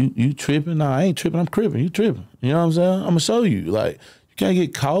you tripping. Nah, I ain't tripping, I'm cripping. You tripping. You know what I'm saying? I'm gonna show you. Like, you can't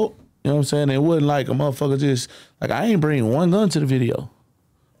get caught. You know what I'm saying? It wasn't like a motherfucker just, like, I ain't bringing one gun to the video.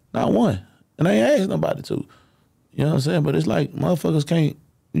 Not one. And I ain't asked nobody to. You know what I'm saying? But it's like motherfuckers can't,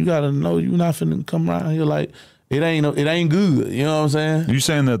 you gotta know you not finna come around here like it ain't good. You know what I'm saying? You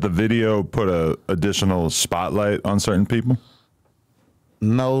saying that the video put a additional spotlight on certain people?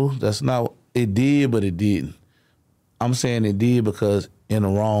 No, that's not, it did, but it didn't. I'm saying it did because in the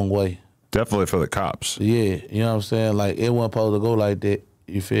wrong way. Definitely for the cops. Yeah, you know what I'm saying? Like, it wasn't supposed to go like that.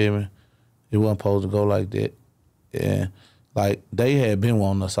 You feel me? It wasn't supposed to go like that. Yeah. Like, they had been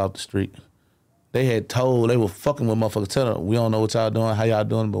wanting us off the street. They were fucking with motherfuckers, telling them, we don't know what y'all doing, how y'all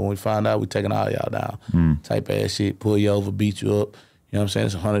doing, but when we find out, we taking all y'all down. Type ass shit, pull you over, beat you up. You know what I'm saying?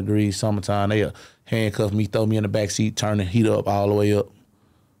 It's 100 degrees, summertime. They handcuff me, throw me in the back seat, turn the heat up all the way up,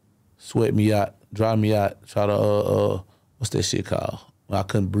 sweat me out, dry me out, try to, what's that shit called? I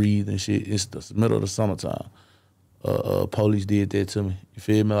couldn't breathe and shit. It's the middle of the summertime. Police did that to me. You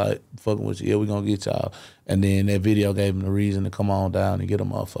feel me? Like, fucking with you. Yeah, we gonna get y'all. And then that video gave them the reason to come on down and get a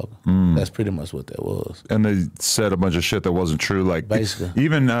motherfucker. That's pretty much what that was. And they said a bunch of shit that wasn't true. Like, basically.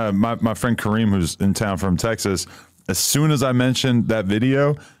 Even my friend Kareem, who's in town from Texas, as soon as I mentioned that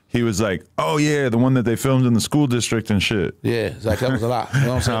video, he was like, oh yeah, the one that they filmed in the school district and shit. Yeah, it's like, that was a lot. You know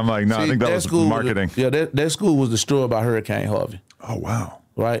what I'm saying? I'm like, no, I think that was marketing. That school was destroyed by Hurricane Harvey. Oh, wow.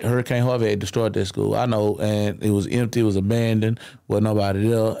 Right, Hurricane Harvey had destroyed that school. I know, and it was empty, it was abandoned, wasn't nobody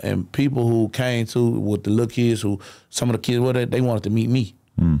there. And people who came to with the little kids, some of the kids, they wanted to meet me.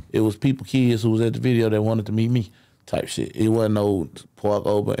 It was kids who was at the video that wanted to meet me, type shit. It wasn't no park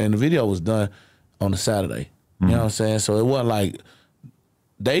open, and the video was done on a Saturday. You know what I'm saying? So it wasn't like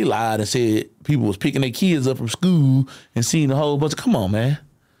they lied and said people was picking their kids up from school and seeing a whole bunch of. Come on,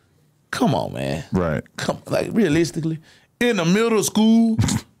 man. Right. Like, realistically. In the middle of school,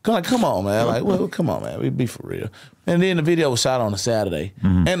 come on, man. Like, well, come on, man. We be for real. And then the video was shot on a Saturday,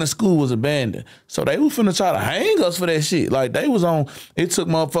 and the school was abandoned. So they were finna try to hang us for that shit. Like, they was on, it took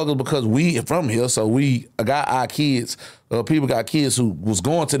motherfuckers because we from here, so we got our kids, people got kids who was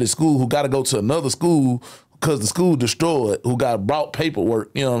going to the school who got to go to another school because the school destroyed, who got brought paperwork,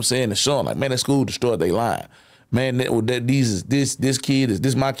 you know what I'm saying, and showing like, man, that school destroyed, they lying. Man, this kid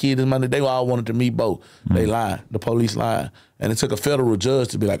is my kid, they all wanted to meet both. They lying, the police lying. And it took a federal judge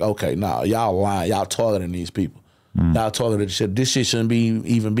to be like, okay, nah, y'all lying, y'all targeting these people. Y'all targeting this shit. This shit shouldn't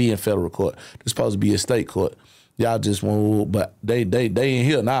even be in federal court. It's supposed to be a state court. Y'all just won't, but they ain't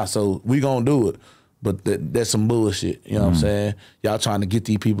here now, so we gonna do it. But that's some bullshit. You know what I'm saying? Y'all trying to get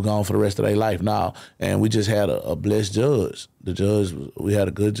these people gone for the rest of their life now. And we just had a blessed judge. The judge, we had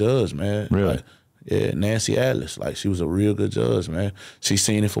a good judge, man. Really? Like, yeah, Nancy Atlas. Like, she was a real good judge, man. She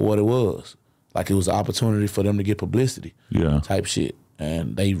seen it for what it was. Like, it was an opportunity for them to get publicity. Yeah. Type shit.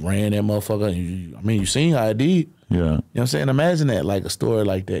 And they ran that motherfucker. I mean, you seen how it did. Yeah. You know what I'm saying? Imagine that, like, a story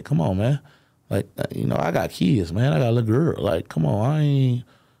like that. Come on, man. Like, you know, I got kids, man. I got a little girl. Like, come on, I ain't,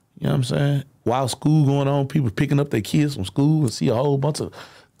 you know what I'm saying? While school going on, people picking up their kids from school and see a whole bunch of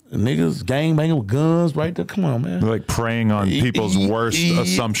niggas gangbanging with guns right there. Come on, man. They're like preying on people's worst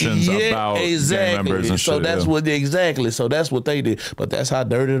assumptions about gang members and so shit. That's what So that's what they did. But that's how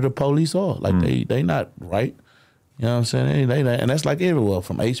dirty the police are. Like they not right. You know what I'm saying? They and that's like everywhere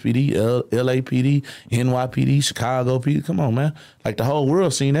from HPD, LAPD, NYPD, Chicago PD. Come on, man. Like the whole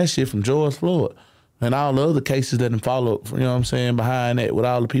world seen that shit from George Floyd. And all the other cases that done followed, you know what I'm saying, behind that with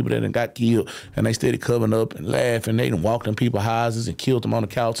all the people that done got killed and they steady covering up and laughing. They done walked in people's houses and killed them on the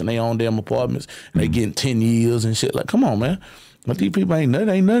couch and they own them apartments and they getting 10 years and shit. Like, come on, man. But these people ain't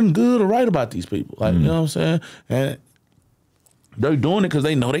nothing good or right about these people. Like, you know what I'm saying? And they're doing it because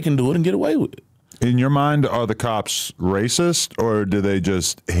they know they can do it and get away with it. In your mind, are the cops racist or do they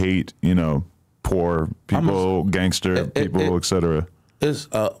just hate, you know, poor people, gangster people, et cetera? It's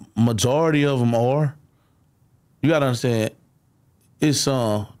a majority of them are. You gotta understand, it's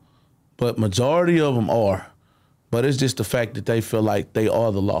some, but majority of them are. But it's just the fact that they feel like they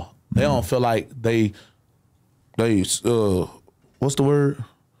are the law. They don't feel like they what's the word?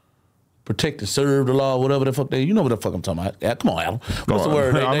 Protect and serve the law, whatever the fuck you know what the fuck I'm talking about. Yeah, come on, Adam. What's the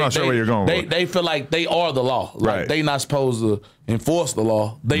word? I'm not sure where you're going with. They feel like they are the law. Like right. they not supposed to enforce the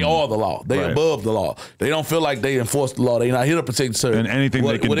law. They are the law. They right. above the law. They don't feel like they enforce the law. They not here to protect and serve. And anything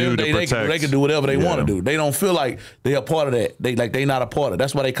they can do to protect. They can do whatever they want to do. They don't feel like they are part of that. They not a part of it.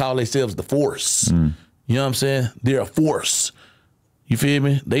 That's why they call themselves the force. You know what I'm saying? They're a force. You feel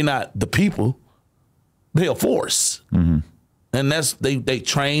me? They not the people. They're a force. And that's they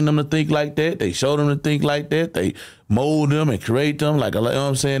train them to think like that. They show them to think like that. They mold them and create them, like, you know what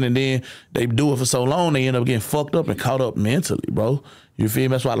I'm saying? And then they do it for so long, they end up getting fucked up and caught up mentally, bro. You feel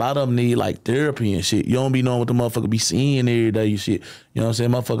me? That's why a lot of them need like therapy and shit. You don't be knowing what the motherfucker be seeing every day, you shit. You know what I'm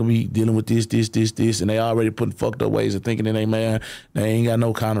saying? Motherfucker be dealing with this, and they already putting fucked up ways of thinking in they man. They ain't got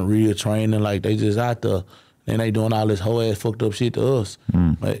no kind of real training. Like, they just out there. And they doing all this whole ass fucked up shit to us.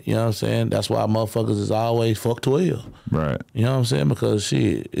 But, you know what I'm saying? That's why motherfuckers is always fuck 12. Right. You know what I'm saying? Because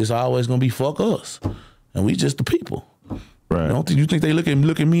shit, it's always gonna be fuck us. And we just the people. Right. You think they look at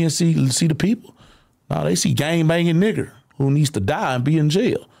me and see the people? No, they see gang banging nigger who needs to die and be in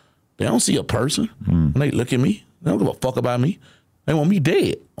jail. They don't see a person. When they look at me, they don't give a fuck about me. They want me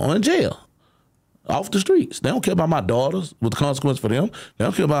dead or in jail. Off the streets. They don't care about my daughters, with the consequence for them. They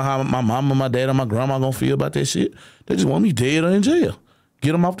don't care about how my mama, my dad, and my grandma gonna feel about that shit. They just want me dead or in jail.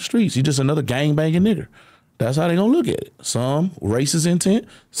 Get them off the streets. He's just another gang banging nigger. That's how they gonna look at it. Some racist intent,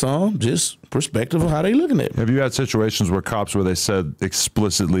 some just perspective of how they looking at it. Have you had situations where cops where they said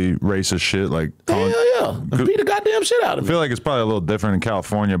explicitly racist shit? Like, hell yeah. And beat the goddamn shit out of I me. feel like it's probably a little different in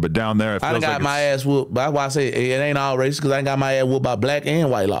California, but down there it feels I done got like my ass whooped. That's why I say it ain't all racist, because I done got my ass whooped by black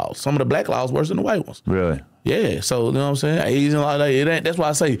and white laws. Some of the black laws worse than the white ones. Really? Yeah, so you know what I'm saying? Asian law, it ain't. That's why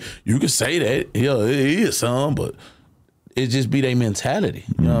I say you can say that. Yeah, it is some, but it just be their mentality.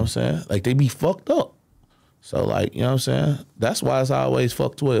 You know what I'm saying? Like, they be fucked up. So, like, you know what I'm saying? That's why it's always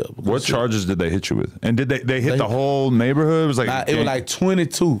fuck 12. What charges did they hit you with? And did they hit the whole neighborhood? It was like it was like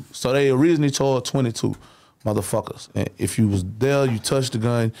 22. So they originally charged 22 motherfuckers. And if you was there, you touched the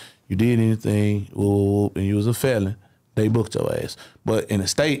gun, you did anything, and you was a felon, they booked your ass. But in the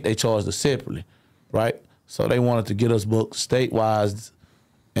state, they charged us separately, right? So they wanted to get us booked state-wise,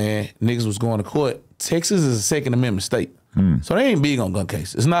 and niggas was going to court. Texas is a Second Amendment state. So they ain't big on gun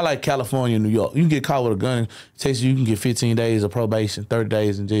cases. It's not like California and New York. You can get caught with a gun in Texas, you can get 15 days of probation, 30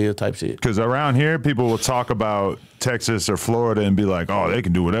 days in jail type shit. Because around here, people will talk about Texas or Florida and be like, oh, they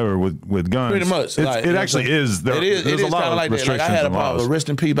can do whatever with guns. Pretty much. It actually is. There's a lot of like restrictions. Like, I had a and problem laws. with Rest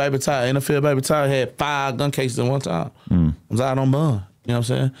in Peace, Baby Tyler. NFL Baby Tyler had 5 gun cases at one time. I was out on bond. You know what I'm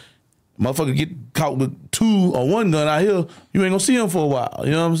saying? Motherfucker get caught with 2 or 1 gun out here, you ain't gonna see him for a while. You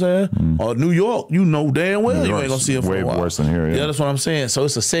know what I'm saying? Or New York, you know damn well you ain't gonna see him for a while. Way worse than here, yeah. That's what I'm saying. So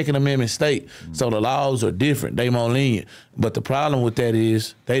it's a Second Amendment state. So the laws are different. They more lenient. But the problem with that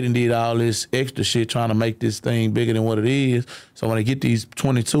is they done did all this extra shit trying to make this thing bigger than what it is. So when they get these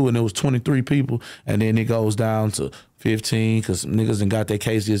 22 and it was 23 people, and then it goes down to 15, because niggas done got their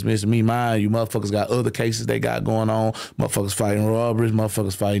case dismissed. Me, mine, you motherfuckers got other cases they got going on. Motherfuckers fighting robberies,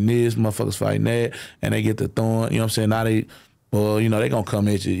 motherfuckers fighting this, motherfuckers fighting that, and they get the throwing, you know what I'm saying? Now they, you know, they gonna come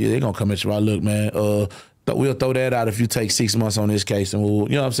at you. Yeah, they gonna come at you. Right, look, man, we'll throw that out if you take 6 months on this case, and we'll,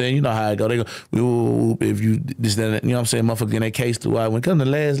 you know what I'm saying? You know how it go. They go, if you this that, you know what I'm saying? Motherfucker getting their case through. When it comes to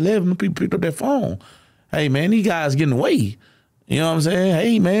the last 11, the people picked up their phone. Hey man, these guys getting away. You know what I'm saying?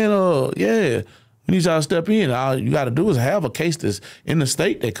 Hey man, yeah. We need y'all to step in. All you got to do is have a case that's in the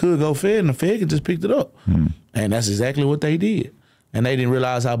state that could go fed, and the Fed can just pick it up. And that's exactly what they did. And they didn't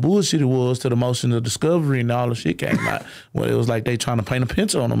realize how bullshit it was till the motion of discovery and all the shit came out. Well, it was like they trying to paint a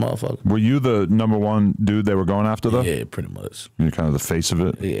picture on the motherfucker. Were you the #1 dude they were going after, though? Yeah, pretty much. You're kind of the face of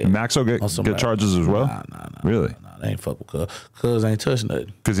it? Yeah. And Maxo get charges as well? Nah. Really? Nah, they ain't fuck with Cuz. Cuz ain't touch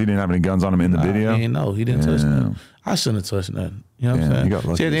nothing. Because he didn't have any guns on him in the video? He didn't touch nothing. I shouldn't have touched nothing. You know what I'm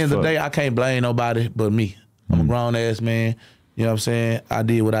saying? See, at the end of the day, I can't blame nobody but me. I'm a grown-ass man. You know what I'm saying? I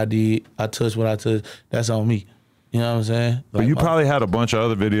did what I did. I touched what I touched. That's on me. You know what I'm saying? Like, but you probably had a bunch of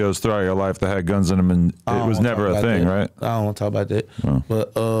other videos throughout your life that had guns in them, and it was never a thing, right? I don't want to talk about that. Oh.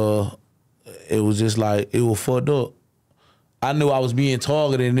 But it was just like, it was fucked up. I knew I was being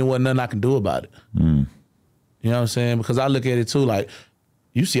targeted, and there wasn't nothing I can do about it. You know what I'm saying? Because I look at it, too, like,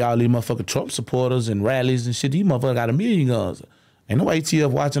 you see all these motherfucking Trump supporters and rallies and shit. These motherfuckers got 1 million guns. Ain't no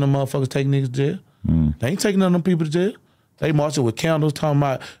ATF watching them motherfuckers take niggas to jail. They ain't taking none of them people to jail. They marching with candles talking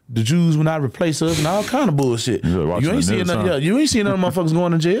about the Jews will not replace us and all kind of bullshit. You ain't seeing none, you ain't seeing none of them motherfuckers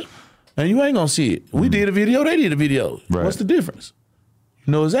going to jail. And you ain't gonna see it. We did a video, they did a video. Right. What's the difference?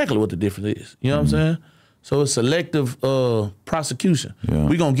 You know exactly what the difference is. You know what I'm saying? So it's selective prosecution. Yeah.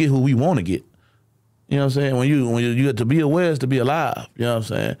 We gonna get who we want to get. You know what I'm saying? When you to be aware is to be alive. You know what I'm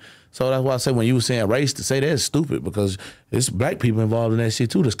saying? So that's why I say when you were saying race, to say that is stupid, because it's black people involved in that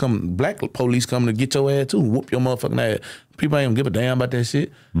shit too. Black police coming to get your ass too, whoop your motherfucking ass. People ain't gonna give a damn about that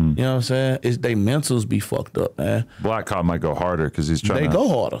shit. You know what I'm saying? They mentals be fucked up, man. Black cop might go harder because he's trying They go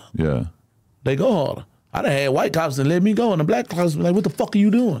harder. Yeah. They go harder. I done had white cops that let me go, and the black cops be like, what the fuck are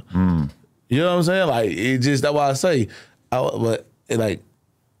you doing? You know what I'm saying? Like, it just, that's why I say, but it, like,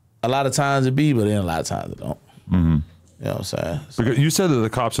 a lot of times it be, but then a lot of times it don't. You know what I'm saying? So, because you said that the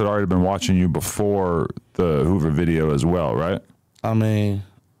cops had already been watching you before the Hoover video as well, right? I mean,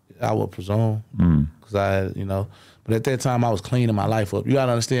 I would presume, because I had, you know, but at that time I was cleaning my life up. You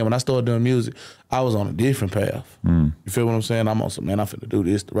gotta understand, when I started doing music, I was on a different path. You feel what I'm saying? I'm on some, man, I'm finna do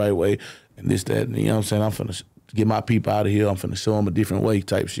this the right way, and this, that, and you know what I'm saying? I'm finna get my people out of here. I'm finna show them a different way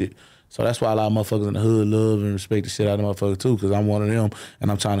type shit. So that's why a lot of motherfuckers in the hood love and respect the shit out of motherfuckers too, because I'm one of them, and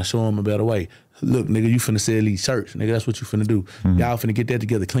I'm trying to show them a better way. Look, nigga, you finna sell these shirts. Nigga, that's what you finna do. Y'all finna get that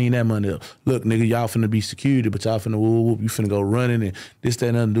together, clean that money up. Look, nigga, y'all finna be security, but y'all finna whoop, you finna go running and this, that,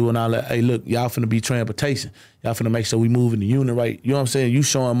 and nothing, doing all that. Hey, look, y'all finna be transportation. Y'all finna make sure we move in the unit right. You know what I'm saying? You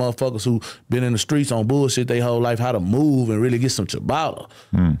showing motherfuckers who been in the streets on bullshit their whole life how to move and really get some ciabatta.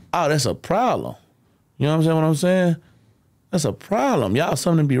 Oh, that's a problem. You know what I'm saying? That's a problem. Y'all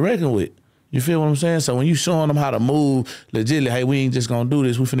something to be reckoned with. You feel what I'm saying? So when you showing them how to move legitly, hey, we ain't just gonna do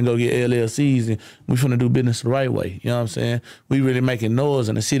this. We finna go get LLCs and we finna do business the right way. You know what I'm saying? We really making noise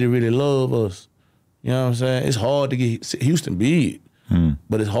and the city really love us. You know what I'm saying? It's hard to get Houston big,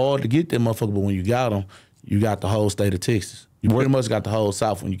 but it's hard to get that motherfucker. But when you got them, you got the whole state of Texas. You pretty much got the whole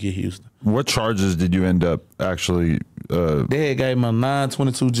South when you get Houston. What charges did you end up actually? They had gave him a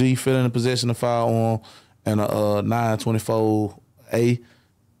 922G, felon in possession of firearm, and a 924A.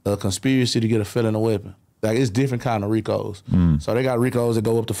 A conspiracy to get a felon a weapon. Like, it's different kind of RICOs. So they got RICOs that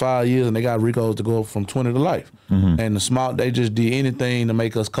go up to 5 years, and they got RICOs that go up from 20 to life. And they just did anything to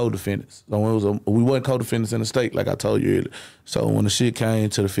make us co-defendants. So we wasn't co-defendants in the state, like I told you earlier. So when the shit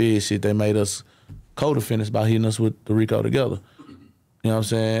came to the Fed shit, they made us co-defendants by hitting us with the RICO together. You know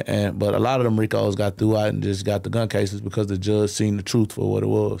what I'm saying? But a lot of them RICOs got through out and just got the gun cases because the judge seen the truth for what it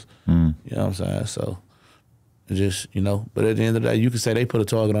was. You know what I'm saying? So just, you know, but at the end of the day, you could say they put a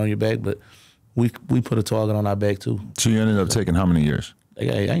target on your back, but we put a target on our back too. So you ended up taking how many years? I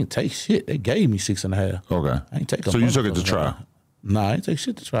ain't take shit. They gave me 6.5. Okay. I ain't take. So you took it to trial? Nah, I ain't take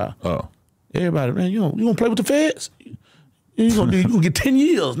shit to trial. Oh. Everybody, man, you gonna play with the feds? You gonna get 10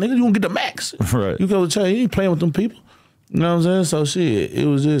 years, nigga. You gonna get the max. Right. You go to trial. You ain't playing with them people. You know what I'm saying? So shit, it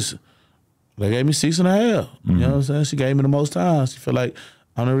was just, they gave me 6.5. You know what I'm saying? She gave me the most time. She felt like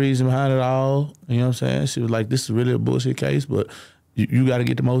I'm the reason behind it all. You know what I'm saying? She was like, this is really a bullshit case, but you got to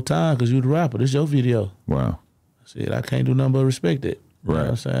get the most time because you the rapper. This is your video. Wow. Shit, I can't do nothing but respect it. You know what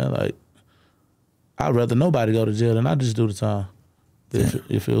I'm saying? Like, I'd rather nobody go to jail than I just do the time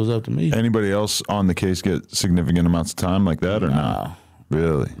if it was up to me. Anybody else on the case get significant amounts of time like that or not?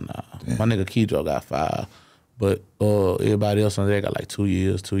 Really? Nah. Damn. My nigga Keydro got 5. But everybody else on there got like 2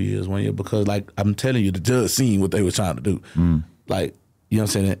 years, 1 year. Because, like, I'm telling you, the judge seen what they were trying to do. Like, You know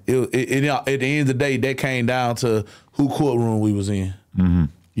what I'm saying? At the end of the day, that came down to who courtroom we was in. Mm-hmm.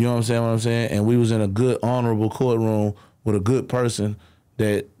 You know what I'm saying? And we was in a good, honorable courtroom with a good person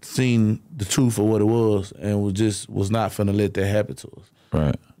that seen the truth of what it was and was not finna let that happen to us.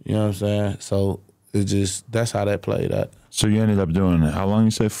 Right. You know what I'm saying? So that's how that played out. So you ended up doing, how long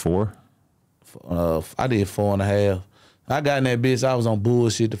you say, 4? I did 4.5. I got in that bitch. I was on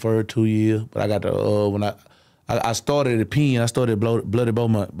bullshit the first 2 years, but I got the when I started at Penn. I started Bloody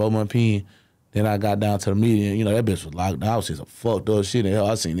Beaumont Penn. Then I got down to the median. You know, that bitch was locked down. I was just some fucked up shit. And hell,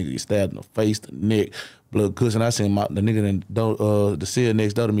 I seen niggas get stabbed in the face, the neck, blood cushion. I seen the nigga in the cell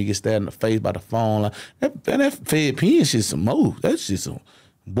next door to me get stabbed in the face by the phone. Like, that Fed Penn shit some more. That shit some.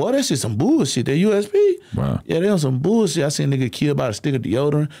 Boy, that shit some bullshit. That USP. Wow. Yeah, they on some bullshit. I seen a nigga killed by a stick of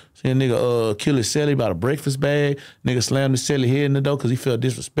deodorant. Seen a nigga kill his celly by a breakfast bag. Nigga slammed his celly head in the door because he felt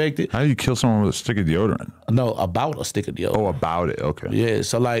disrespected. How do you kill someone with a stick of deodorant? No, about a stick of deodorant. Oh, about it. Okay. Yeah,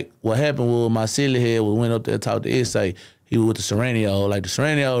 so like what happened was my celly head went up there and talked to Essay. He was with the Serenio. Like the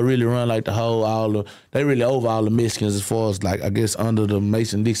Serenio really run like they really over all the Mexicans as far as like, I guess under the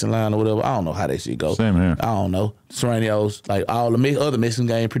Mason-Dixon line or whatever. I don't know how that shit go. Same here. I don't know. Serenios, like all the other Mexican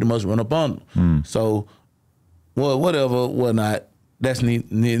game pretty much run up on them. So, well, whatever, whatnot, that's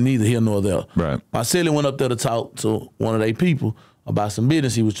neither here nor there. Right. My celly went up there to talk to one of their people about some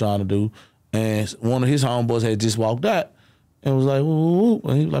business he was trying to do. And one of his homeboys had just walked out and was like, woo.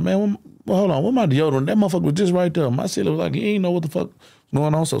 And he was like, man, well, hold on, what my deodorant? That motherfucker was just right there. My celly was like, he ain't know what the fuck was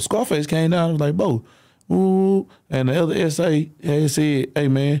going on. So Scarface came down and was like, Bo, ooh. And the other SA had said, hey,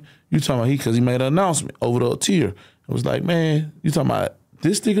 man, you talking about because he made an announcement over the tier. It was like, man, you talking about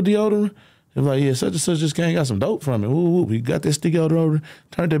this stick of deodorant? It was like, yeah, such and such just came got some dope from it. Ooh, he got that stick of deodorant,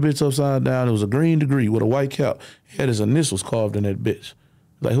 turned that bitch upside down. It was a green degree with a white cap. He had his initials carved in that bitch.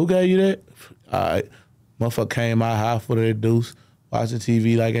 Like, who gave you that? All right. Motherfucker came out high for that deuce, watching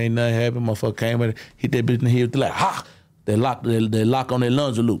TV like ain't nothing happened. Motherfucker came in, hit that bitch in the head, like, ha! They lock on their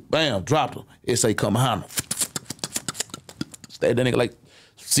plunger loop. Bam, dropped him. It come behind him. Stayed that nigga like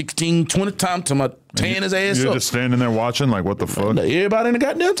 16, 20 times to my tan his ass You're up. just standing there watching, like, what the fuck? Everybody in the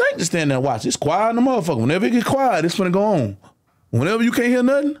goddamn tank just standing there watching. It's quiet in the motherfucker. Whenever it get quiet, it's finna go on. Whenever you can't hear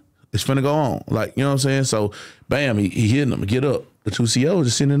nothing, it's finna go on. Like, you know what I'm saying? So, bam, he hitting them. Get up. The 2 COs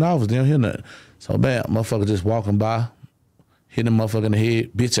just sitting in the office. They don't hear nothing. So, bam, motherfucker just walking by, hitting the motherfucker in the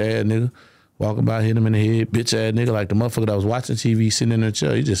head, bitch ass nigga. Walking by, hitting him in the head, bitch ass nigga. Like the motherfucker that was watching TV sitting in the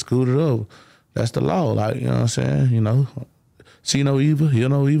chair, he just scooted over. That's the law. Like, you know what I'm saying? You know, see no evil, hear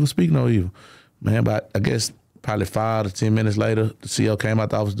no evil, speak no evil. Man, but I guess probably 5 to 10 minutes later, the CO came out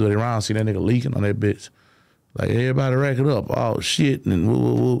the office, do it around, see that nigga leaking on that bitch. Like, everybody rack it up. Oh, shit. And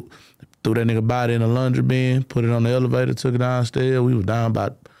woo. Threw that nigga body in the laundry bin, put it on the elevator, took it downstairs. We was down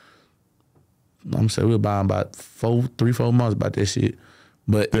about, I'm saying we were buying about 3-4 months about that shit.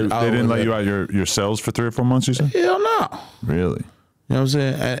 But They didn't let you out your cells for 3 or 4 months, you said? Hell no. Really? You know what I'm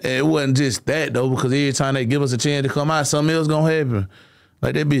saying? And it wasn't just that, though, because every time they give us a chance to come out, something else gonna happen.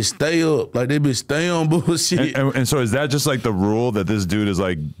 Like, that bitch stay up. Like, that bitch stay on bullshit. And so is that just like the rule that this dude is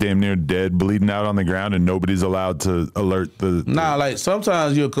like damn near dead, bleeding out on the ground, and nobody's allowed to alert the... Nah, like,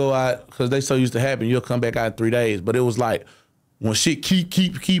 sometimes you'll go out, because they so used to happen, you'll come back out in 3 days. But it was like, when shit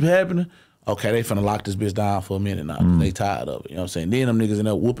keep happening, okay, they finna lock this bitch down for a minute now. They tired of it, you know what I'm saying? Then them niggas end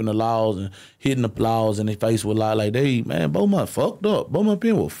up whooping the laws and hitting the laws in their face with lie like, man, Beaumont fucked up. Beaumont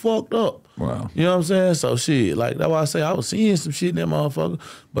Penn was fucked up. Wow. You know what I'm saying? So shit, like, that's why I say I was seeing some shit in that motherfucker.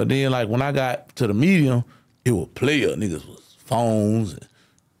 But then, like, when I got to the medium, it was player. Niggas was phones and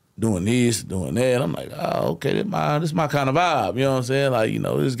doing this, doing that. I'm like, oh, okay, this my kind of vibe. You know what I'm saying? Like, you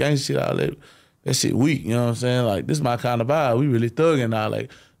know, this gangster shit, all that shit weak. You know what I'm saying? Like, this my kind of vibe. We really thugging now. Like,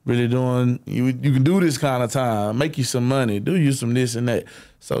 really doing, you can do this kind of time, make you some money, do you some this and that.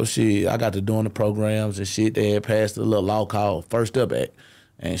 So shit, I got to doing the programs and shit. They had passed a little law called First Up Act.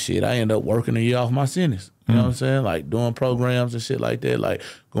 And shit, I ended up working a year off my sentence. You know what I'm saying? Like doing programs and shit like that, like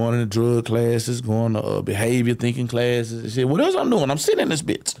going into drug classes, going to behavior thinking classes and shit. What else I'm doing? I'm sitting in this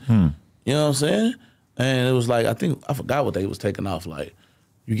bitch. You know what I'm saying? And it was like, I forgot what they was taking off. Like,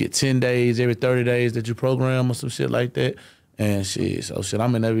 you get 10 days every 30 days that you program or some shit like that. And shit, so shit,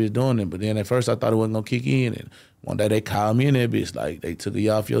 I'm in that bitch doing it. But then at first I thought it wasn't gonna kick in. And one day they called me in that bitch, like they took a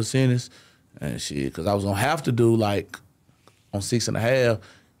year off your sentence and shit. Because I was gonna have to do like on 6.5,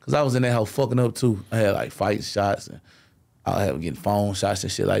 because I was in that house fucking up too. I had like fight shots and I was getting phone shots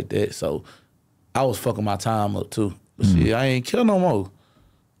and shit like that. So I was fucking my time up too. But shit, I ain't kill no more.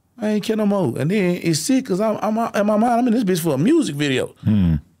 And then it's sick because I'm in my mind, I'm in this bitch for a music video.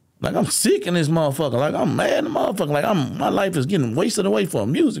 Like, I'm sick in this motherfucker. Like, I'm mad in the motherfucker. Like, my life is getting wasted away for a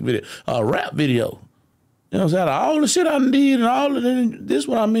music video, a rap video. You know what I'm saying? All the shit I did and all of this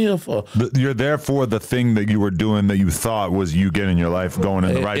what I'm here for. You're there for the thing that you were doing that you thought was you getting your life going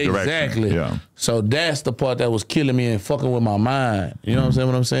in the right direction. Exactly. Yeah. So that's the part that was killing me and fucking with my mind. You know what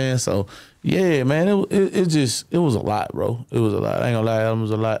I'm saying? So yeah, man, it was a lot, bro. It was a lot. I ain't gonna lie, it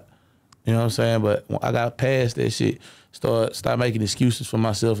was a lot. You know what I'm saying? But when I got past that shit, start making excuses for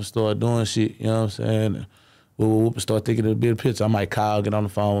myself and start doing shit. You know what I'm saying? Start thinking of the bigger picture. I might call, get on the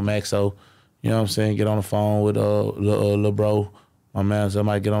phone with Maxo. You know what I'm saying? Get on the phone with Lil Bro, my man. So I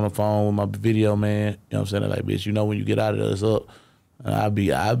might get on the phone with my video man. You know what I'm saying? Like, bitch, you know when you get out of this up, I'll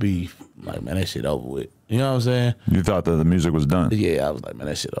be like, man, that shit over with. You know what I'm saying? You thought that the music was done? Yeah, I was like, man,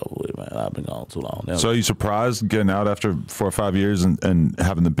 that shit over with, man. I've been gone too long. So are you surprised getting out after 4 or 5 years and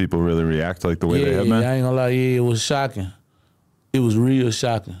having the people really react like the way they have, man? Yeah, I ain't gonna lie, yeah, it was shocking. It was real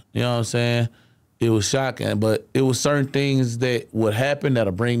shocking. You know what I'm saying? It was shocking, but it was certain things that would happen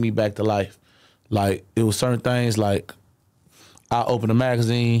that'll bring me back to life. Like, it was certain things like, I opened a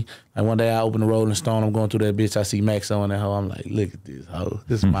magazine, like one day I opened the Rolling Stone, I'm going through that bitch, I see Maxo in that hoe, I'm like, look at this hoe,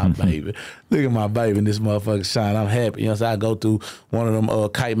 this is my baby. Look at my baby and this motherfucker shine, I'm happy. You know what I'm saying? I go through one of them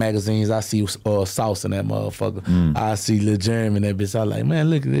kite magazines, I see Sauce in that motherfucker. I see Lil Jeremy in that bitch, I like, man,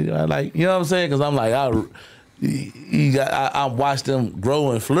 look at it. I like, you know what I'm saying? Because I'm like, I watched them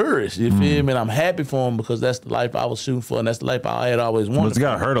grow and flourish. You feel me? And I'm happy for them because that's the life I was shooting for, and that's the life I had always wanted. But it's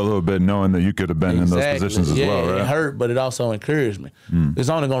got hurt a little bit knowing that you could have been in those positions as well, right? It hurt, but it also encouraged me. It's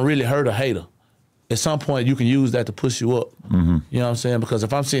only gonna really hurt a hater. At some point, you can use that to push you up. You know what I'm saying? Because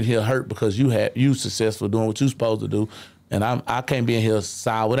if I'm sitting here hurt because you successful doing what you supposed to do, and I can't be in here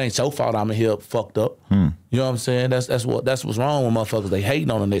sour. It ain't your fault I'm in here fucked up. You know what I'm saying? That's what's wrong with motherfuckers. They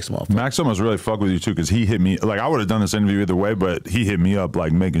hating on the next motherfucker. Maxo must really fuck with you too, because he hit me, like I would have done this interview either way, but he hit me up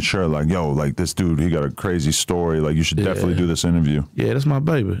like making sure like, yo, like this dude, he got a crazy story. Like you should definitely do this interview. Yeah, that's my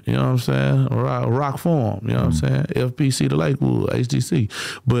baby. You know what I'm saying? Rock form. You know what I'm saying? FPC to Lakewood, HGC.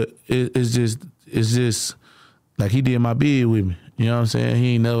 But it's just like he did my bid with me. You know what I'm saying?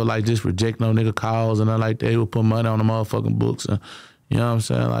 He ain't never like just reject no nigga calls and nothing like that. He would put money on the motherfucking books. And, you know what I'm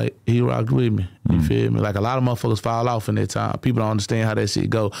saying? Like, he rocked with me. You feel me? Like, a lot of motherfuckers fall off in that time. People don't understand how that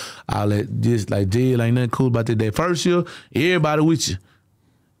shit go. I'll let this, like, jail ain't nothing cool about that. That first year, everybody with you.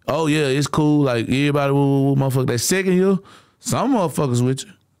 Oh, yeah, it's cool. Like, everybody with motherfucker. That second year, some motherfuckers with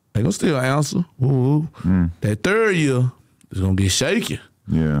you. They gonna still answer. That third year, it's gonna get shaky.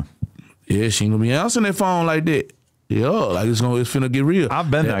 Yeah. Yeah, she ain't gonna be answering that phone like that. Yeah, like it's finna get real. I've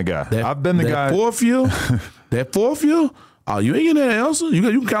been that guy. I've been the guy. That fourth year, oh, you ain't getting that answer. You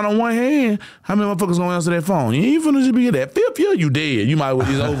can count on one hand how many motherfuckers gonna answer that phone. You ain't finna just be that fifth year, you dead. You might well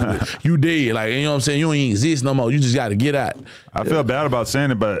just over with. You dead. Like, you know what I'm saying? You ain't exist no more. You just gotta get out. I feel bad about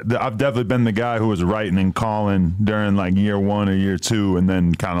saying it, but I've definitely been the guy who was writing and calling during like year 1 or year 2 and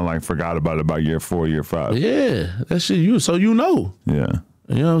then kind of like forgot about it by year 4, year 5. Yeah, that shit so you know. Yeah.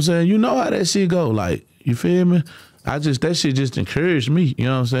 You know what I'm saying? You know how that shit go. Like, you feel me? That shit just encouraged me, you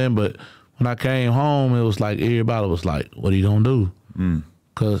know what I'm saying? But when I came home, it was like everybody was like, what are you gonna do?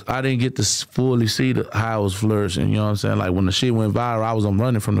 Because I didn't get to fully see how I was flourishing, you know what I'm saying? Like when the shit went viral, I was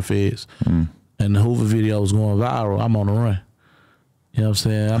running from the feds. And the Hoova video was going viral, I'm on the run. You know what I'm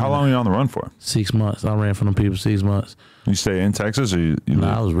saying? How long were you on the run for? 6 months. I ran from them people 6 months. You stay in Texas or you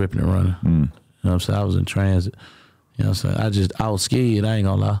Nah, I was ripping and running. You know what I'm saying? I was in transit. You know what I'm saying? I was scared, I ain't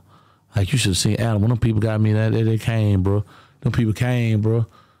gonna lie. Like, you should have seen Adam. When them people got me, they came, bro. Them people came, bro.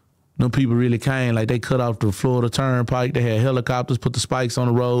 Them people really came. Like, they cut off the Florida Turnpike. They had helicopters, put the spikes on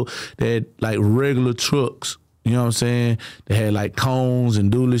the road. They had, like, regular trucks. You know what I'm saying? They had, like, cones and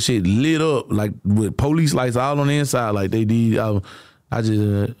dooley shit lit up, like, with police lights all on the inside. Like, they did. I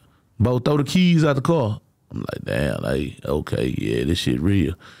just, both throw the keys out the car. I'm like, damn, like, okay, yeah, this shit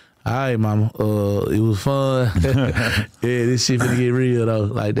real. All right, mama. It was fun. Yeah, this shit finna get real though.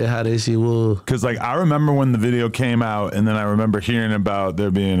 Like that, how that shit was. Cause like I remember when the video came out, and then I remember hearing about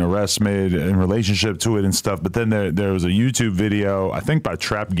there being arrests made in relationship to it and stuff. But then there was a YouTube video, I think by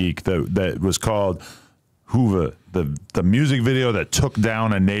Trap Geek, that was called Hoova, the music video that took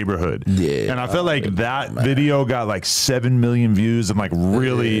down a neighborhood. Yeah. And I feel like that video got like 7 million views and like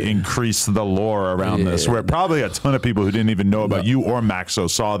really increased the lore around this, where probably a ton of people who didn't even know about you or Maxo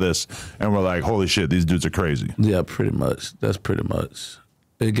saw this and were like, holy shit, these dudes are crazy. Yeah, pretty much. That's pretty much.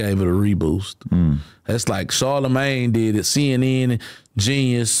 It gave it a reboost. That's like Charlemagne did it, CNN,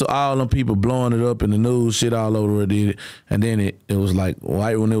 Genius, so all them people blowing it up in the news, shit all over it did it. And then it was like,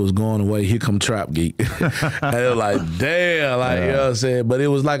 right when it was going away, here come Trap Geek. And it was like, damn, like, you know what I'm saying? But it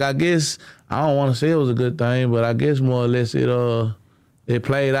was like, I guess, I don't want to say it was a good thing, but I guess more or less it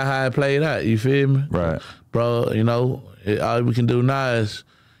played out how it played out, you feel me? Right. Bro, you know, all we can do now is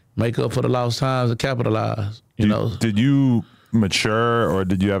make up for the lost times and capitalize. You know. Did you mature, or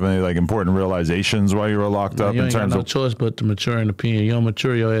did you have any like important realizations while you were locked up? You in ain't terms got no of choice but to mature in the pen. You don't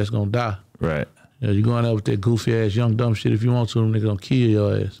mature, your ass gonna die. Right. You know, you going out with that goofy ass young dumb shit. If you want to, them niggas gonna kill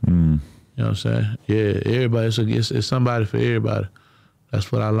your ass. You know what I'm saying? Yeah, everybody. It's somebody for everybody.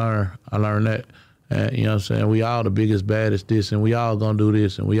 That's what I learned. I learned that. And you know what I'm saying? We all the biggest, baddest this, and we all gonna do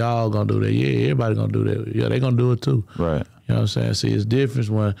this, and we all gonna do that. Yeah, everybody gonna do that. Yeah, they gonna do it too. Right. You know what I'm saying? See, it's different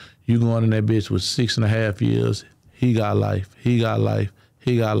when you going in that bitch with 6.5 years. He got life. He got life.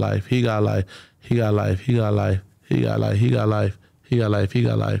 He got life. He got life. He got life. He got life. He got life. He got life. He got life. He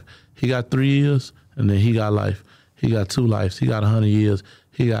got life. He got 3 years, and then he got life. He got 2 lives. He got 100 years.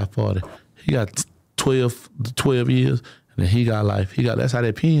 He got 40. He got 12 years, and then he got life. That's how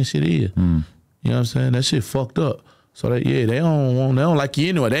that pen shit is. You know what I'm saying? That shit fucked up. So they don't like you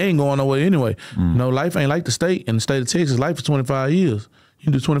anyway. They ain't going nowhere anyway. You know, life ain't like the state. In the state of Texas, life is 25 years.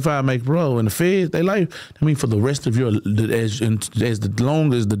 You do 25, make parole. In the feds, they life, I mean, for the rest of your, as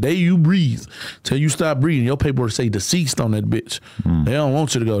long as the day you breathe, till you stop breathing, your paperwork say deceased on that bitch. They don't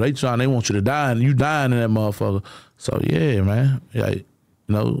want you to go. They want you to die, and you dying in that motherfucker. So yeah, man. Like,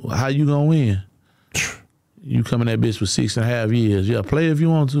 you know, how you gonna win? You come in that bitch with 6.5 years. Yeah, play if you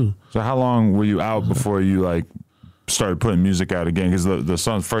want to. So how long were you out before you like started putting music out again? Because the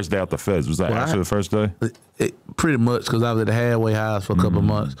son's first day out the feds, was that after the first day? Pretty much, because I was at the halfway house for a couple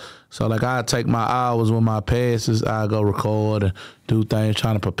months. So like I'd take my hours with my passes, I'd go record and do things,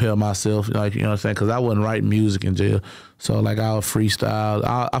 trying to prepare myself, like, you know what I'm saying? Because I wasn't writing music in jail. So like I would freestyle.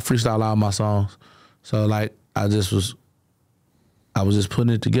 I freestyle all my songs. So like I was just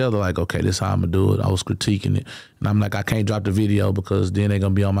putting it together like, okay, this is how I'm gonna do it. I was critiquing it. And I'm like, I can't drop the video because then they're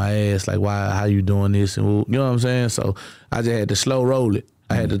gonna be on my ass, like, how you doing this? And you know what I'm saying? So I just had to slow roll it.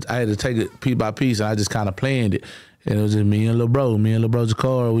 I had to take it piece by piece, and I just kind of planned it. And it was just me and Lil Bro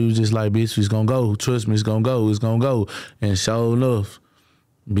Jakar. We was just like, bitch, it's gonna go. Trust me, it's gonna go. And sure enough,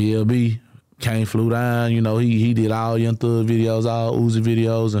 BLB flew down. You know, he did all Young Thug videos, all Uzi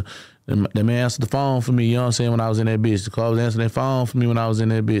videos, and the man answered the phone for me, you know what I'm saying, when I was in that bitch. The car was answering that phone for me when I was in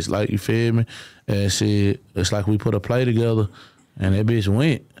that bitch, like, you feel me? And shit, it's like we put a play together, and that bitch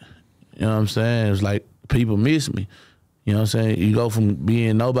went. You know what I'm saying? It was like people miss me. You know what I'm saying? You go from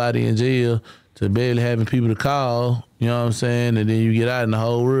being nobody in jail to barely having people to call, you know what I'm saying? And then you get out and the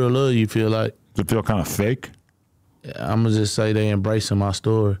whole world love you, feel like. Does it feel kind of fake? I'm going to just say they embracing my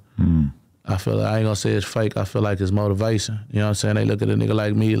story. I feel like, I ain't gonna say it's fake, I feel like it's motivation. You know what I'm saying? They look at a nigga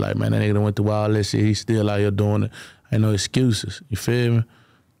like me, like, man, that nigga done went through all this shit, he's still out here doing it. Ain't no excuses, you feel me?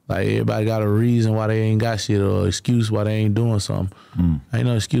 Like, everybody got a reason why they ain't got shit or excuse why they ain't doing something. Ain't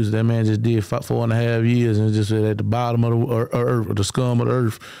no excuse. That man just did 4.5 years and just at the bottom of the earth, or the scum of the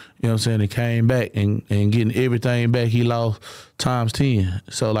earth, you know what I'm saying? And came back and getting everything back he lost times 10.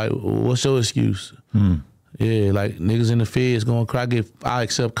 So, like, what's your excuse? Yeah, like niggas in the feds going cry. I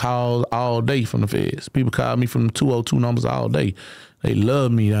accept calls all day from the feds. People call me from the 202 numbers all day. They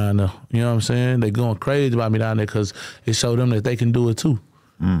love me down there. You know what I'm saying? They going crazy about me down there because it showed them that they can do it too.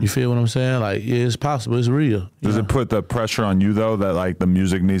 You feel what I'm saying? Like, yeah, it's possible. It's real. Does it put the pressure on you though that like the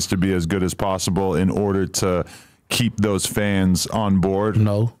music needs to be as good as possible in order to keep those fans on board?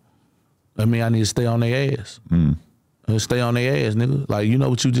 No. I mean, I need to stay on their ass. Stay on their ass, nigga. Like, you know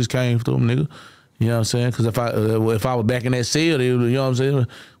what you just came through, nigga. You know what I'm saying? Because if I was back in that cell, they, you know what I'm saying?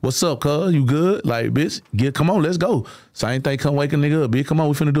 What's up, cuz? You good? Like, bitch, come on, let's go. Same thing, come wake a nigga up, bitch. Come on,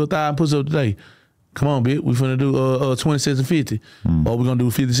 we finna do 1,000 push-ups today. Come on, bitch, we finna do 26 and 50. Or we gonna do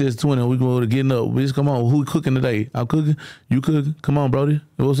 56 and 20, or we gonna getting up. Bitch, come on, who cooking today? I'm cooking, you cooking? Come on, Brody.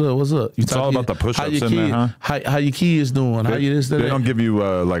 What's up? It's all about the push-ups in there, huh? How your kids doing? How you this, that? They don't give you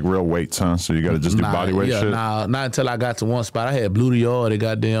like real weights, huh? So you gotta just do body weight shit? Nah, not until I got to one spot. I had blew the yard at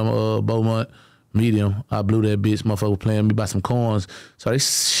goddamn Beaumont Medium. I blew that bitch. Motherfucker was playing me by some coins. So they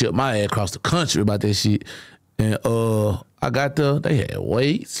shipped my ass across the country about that shit. And I got there, they had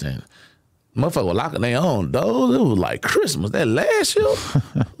weights and motherfucker was locking their own doors. It was like Christmas. That last year,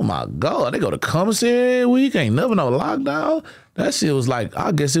 oh my God, they go to commissary every week. Ain't never no lockdown. That shit was like,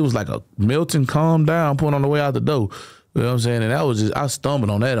 I guess it was like a melting, calm down, put on the way out the door. You know what I'm saying? And that was just, I stumbled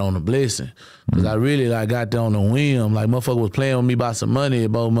on that on a blessing. Because I really like got there on the whim. Like motherfucker was playing with me about some money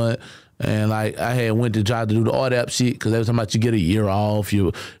at Beaumont. And like I had went to try to do the art app shit because they was talking about you get a year off.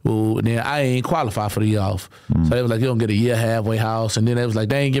 Then I ain't qualified for the year off. So they was like, you don't get a year halfway house. And then they was like,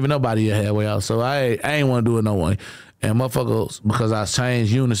 they ain't giving nobody a halfway house. So I ain't want to do it no way. And motherfuckers, because I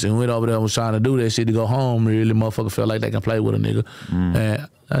changed units and went over there and was trying to do that shit to go home, really motherfucker felt like they can play with a nigga. And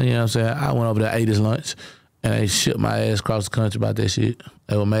you know what I'm saying? I went over there, ate his lunch. And they shipped my ass across the country about that shit.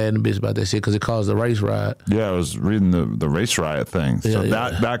 They were mad in the bitch about that shit because it caused a race riot. Yeah, I was reading the race riot thing. So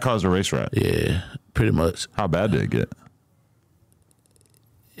that caused a race riot. Yeah, pretty much. How bad did it get?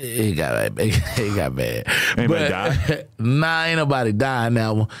 It got bad. It got bad. Anybody die? Nah, ain't nobody died in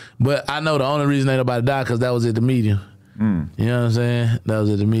that one. But I know the only reason ain't nobody died because that was at the medium. You know what I'm saying? That was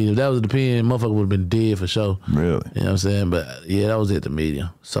at the medium. That was at the pen, motherfucker would have been dead for sure. Really? You know what I'm saying? But yeah, that was at the medium.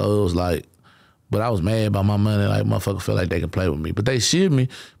 So it was like, but I was mad about my money. Like, motherfucker felt like they could play with me. But they shipped me,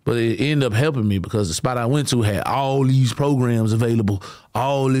 but it ended up helping me because the spot I went to had all these programs available,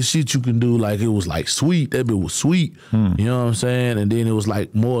 all this shit you can do. Like, it was like sweet. That bit was sweet. You know what I'm saying? And then it was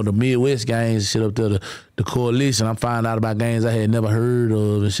like more of the Midwest games, shit up there, the coalition. I'm finding out about games I had never heard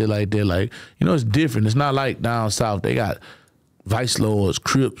of and shit like that. Like, you know, it's different. It's not like down south. They got Vice Lords,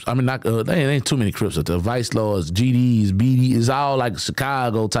 Crips. I mean, not there ain't too many Crips up there. Vice Lords, GDs, BD. It's all like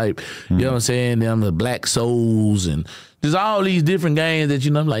Chicago type. You know what I'm saying? Them the Black Souls and there's all these different games that,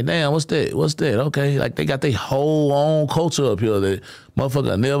 you know, I'm like, damn, what's that? What's that? Okay, like they got their whole own culture up here that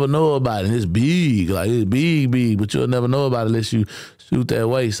motherfucker never know about it. And it's big, like it's big, but you'll never know about it unless you shoot that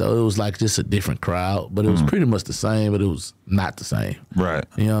way. So it was like just a different crowd, but it was pretty much the same, but it was not the same. Right.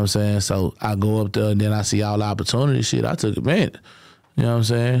 You know what I'm saying? So I go up there and then I see all the opportunity shit. I took advantage. You know what I'm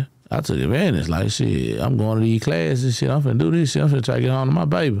saying? I took advantage. Like, shit, I'm going to these classes and shit. I'm finna do this shit. I'm finna try to get home to my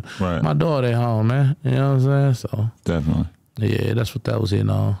baby. Right. My daughter at home, man. You know what I'm saying? So Definitely. yeah, that's what that was hitting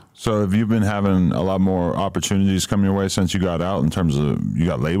on. So have you been having a lot more opportunities come your way since you got out in terms of you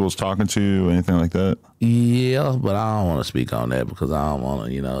got labels talking to you, anything like that? Yeah, but I don't want to speak on that because I don't want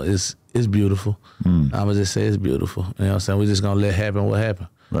to, you know, it's beautiful. I'm going to just say it's beautiful. You know what I'm saying? We're just going to let happen what happened.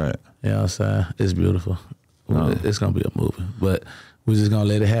 Right. You know what I'm saying? It's beautiful. It's going to be a movie. But we're just going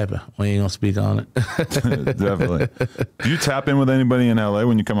to let it happen. We ain't going to speak on it. Definitely. Do you tap in with anybody in LA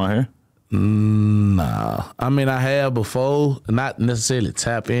when you come out here? Nah. I mean, I have before, not necessarily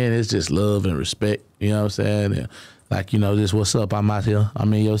tap in. It's just love and respect. You know what I'm saying? And like, you know, just what's up? I'm out here.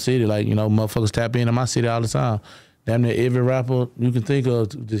 I'm in your city. Like, you know, motherfuckers tap in my city all the time. Damn near every rapper you can think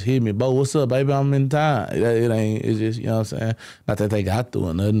of just hit me, Bo, what's up, baby? I'm in town. It's just, you know what I'm saying? Not that they got through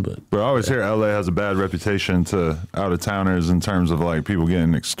or nothing, but. But I always hear LA has a bad reputation to out-of-towners in terms of like people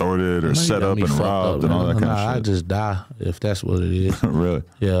getting extorted or set up and robbed and all that kind of shit. I just die if that's what it is. Really?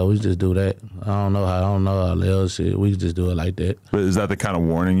 Yeah, we just do that. I don't know how the hell shit. We just do it like that. But is that the kind of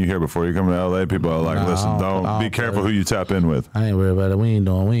warning you hear before you come to LA? People are like, listen, don't be careful who you tap in with. I ain't worried about it. We ain't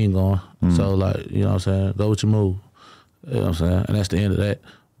going. So like, you know what I'm saying? Go with your move. You know what I'm saying? And that's the end of that.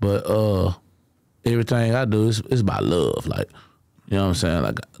 But everything I do is about love. Like, you know what I'm saying?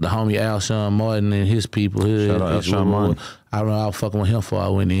 Like the homie Alshon Martin and his people. Shout out Alshon Martin. I was fucking with him before I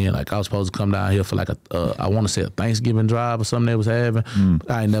went in. Like I was supposed to come down here for like I want to say a Thanksgiving drive or something they was having. But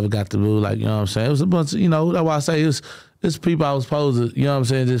I ain't never got to do, like, you know what I'm saying? It was a bunch of, you know, that's why I say it's people I was supposed to, you know what I'm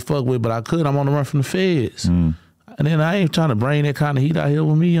saying, just fuck with, but I could. I'm on the run from the feds. And then I ain't trying to bring that kind of heat out here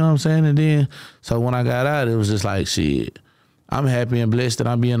with me, you know what I'm saying? And then, so when I got out, it was just like, shit, I'm happy and blessed that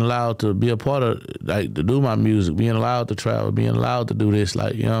I'm being allowed to be a part of, like, to do my music, being allowed to travel, being allowed to do this,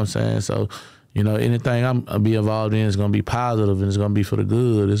 like, you know what I'm saying? So, you know, anything I'm be involved in is going to be positive and it's going to be for the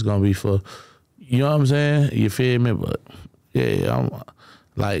good. It's going to be for, you know what I'm saying? You feel me? But, yeah, I'm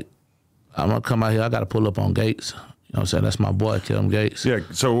going to come out here. I got to pull up on Gates. You know what I'm saying? That's my boy, Kevin Gates. Yeah,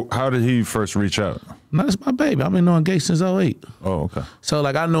 so how did he first reach out? No, that's my baby. I've been knowing Gates since 08. Oh, okay. So,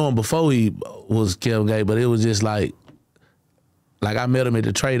 like, I knew him before he was Kevin Gates, but it was just like I met him at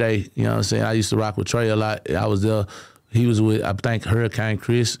the Trey Day. You know what I'm saying? I used to rock with Trey a lot. I was there. He was with, I think, Hurricane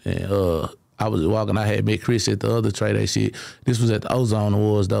Chris, and I was walking. I had met Chris at the other Trey Day shit. This was at the Ozone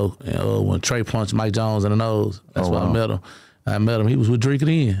Awards, though, and when Trey punched Mike Jones in the nose. That's why I met him. He was with Drink It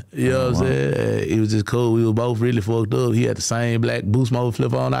In. You know what I'm saying? He was just cool. We were both really fucked up. He had the same black Boost Mode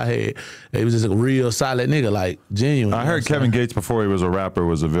flip on I had. He was just a real solid nigga, like genuine. I heard Kevin Gates before he was a rapper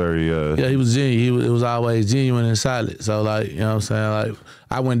was a very... Yeah, he was genuine. It was always genuine and solid. So, like, you know what I'm saying? Like,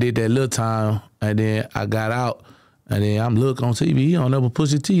 I went and did that little time, and then I got out, and then I'm looking on TV. He don't never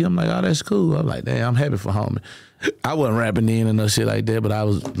push your T. I'm like, oh, that's cool. I'm like, damn, I'm happy for homie. I wasn't rapping then and no shit like that, but I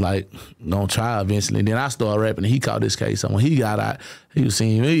was like gonna try eventually. Then I started rapping and he caught this case. So when he got out, he was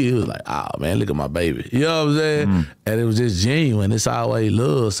seeing me, he was like, oh man, look at my baby. You know what I'm saying? And it was just genuine. It's always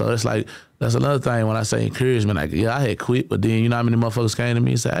love. So it's like, that's another thing when I say encouragement. Like, yeah, I had quit, but then you know how many motherfuckers came to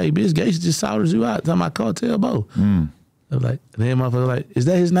me and said, hey, bitch, Gates just shouted you out, talking about Cartel Bo. I was like, then motherfucker like, is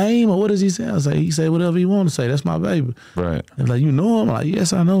that his name or what does he say? I was like, he say whatever he want to say. That's my baby. Right. And like, you know him? I'm like,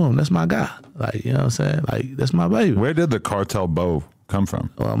 yes, I know him. That's my guy. Like, you know what I'm saying? Like, that's my baby. Where did the Cartel Bo come from?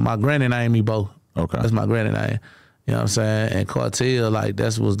 Well, my granny named me Bo. Okay. That's my granny name. You know what I'm saying? And Cartel, like,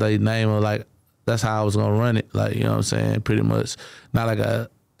 that's was their name of, like, that's how I was gonna run it. Like, you know what I'm saying? Pretty much. Not like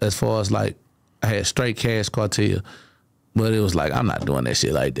as far as like I had straight cash Cartel, but it was like I'm not doing that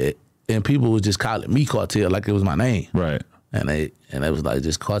shit like that. And people was just calling me Cartel like it was my name. Right. And it was like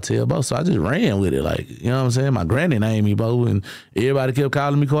just Cartel Bo. So I just ran with it. Like, you know what I'm saying? My granny named me Bo, and everybody kept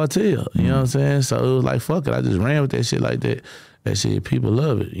calling me Cartel. You know what I'm saying? So it was like, fuck it. I just ran with that shit like that. That shit, people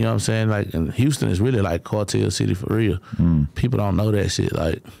love it. You know what I'm saying? Like, and Houston is really like Cartel City for real. People don't know that shit.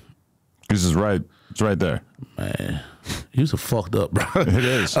 Like, this is right. It's right there. Man, Houston fucked up, bro. It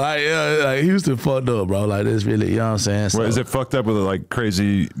is. like Houston fucked up, bro. Like, that's really, you know what I'm saying? So, Is it fucked up with like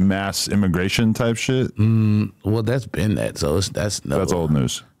crazy mass immigration type shit? well, that's been that. So that's old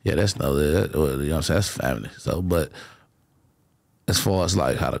news. Yeah, that's no, you know what I'm saying? That's family. So, but as far as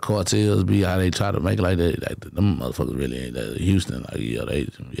like how the cartels be, how they try to make it like that, like them motherfuckers really ain't that. Houston, like, yeah,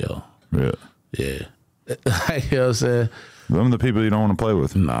 Yeah. Like, you know what I'm saying? Them the people you don't want to play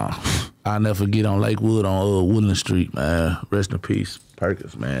with. Nah. I'll never forget on Lakewood on Woodland Street, man. Rest in peace,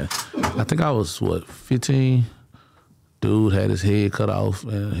 Perkins, man. I think I was, 15? Dude had his head cut off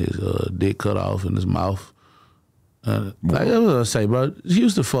and his dick cut off in his mouth. Like, I was gonna say, bro,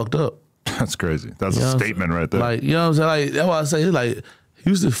 Houston fucked up. That's crazy. That's You know a what I'm statement right there. Like, you know what I'm saying? Like, that's why I say, it's like,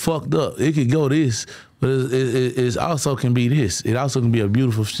 Houston fucked up. It could go this, but it also can be this. It also can be a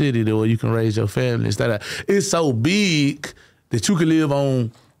beautiful city where you can raise your family. It's so big that you can live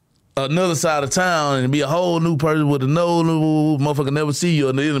on another side of town and be a whole new person with a new motherfucker never see you,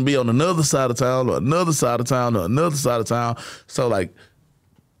 and then be on another side of town or another side of town or another side of town. So, like,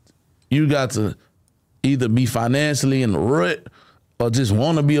 you got to either be financially in the rut or just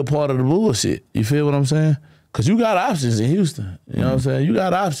want to be a part of the bullshit. You feel what I'm saying? Because you got options in Houston. You know what I'm saying? You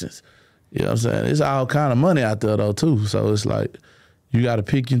got options. You know what I'm saying? It's all kind of money out there, though, too. So it's like you got to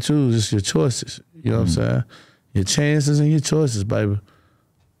pick and choose. It's your choices. You know what I'm saying? Your chances and your choices, baby.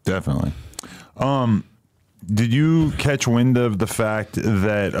 Definitely. Did you catch wind of the fact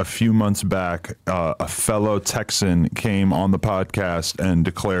that a few months back, a fellow Texan came on the podcast and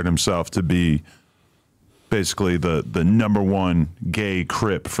declared himself to be basically the #1 gay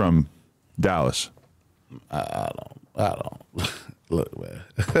Crip from Dallas? I don't. Look, man.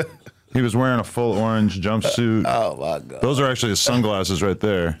 He was wearing a full orange jumpsuit. Oh, my God. Those are actually his sunglasses right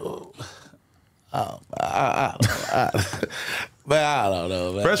there. Man, I don't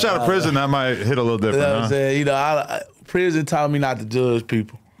know, man. Fresh out of prison, that might hit a little different, You know what I'm huh? saying? You know, prison taught me not to judge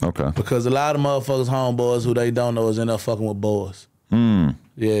people. Okay. Because a lot of motherfuckers, homeboys, who they don't know is in there fucking with boys. Yeah.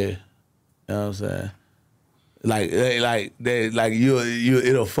 You know what I'm saying? Like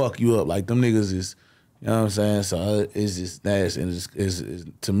it'll fuck you up. Like, them niggas is, you know what I'm saying? So it's just nasty. And it's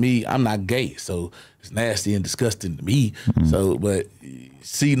to me, I'm not gay, so it's nasty and disgusting to me. So, but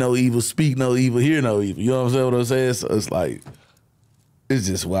see no evil, speak no evil, hear no evil. You know what I'm saying? So it's like, it's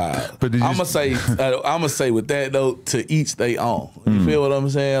just wild. But I'm gonna say with that though, to each they own. You feel what I'm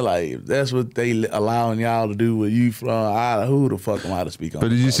saying? Like, if that's what they allowing y'all to do where you from, who the fuck am I to speak on? But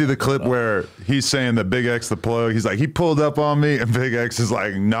did you see the clip where he's saying that Big X the plug? He's like, he pulled up on me, and Big X is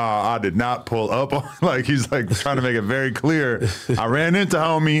like, nah, I did not pull up on. Like, he's like trying to make it very clear. I ran into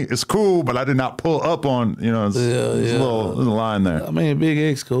homie. It's cool, but I did not pull up on. You know, there's a line there. I mean, Big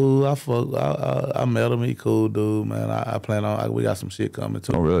X cool. I met him. He cool dude, man. I plan on. We got some shit coming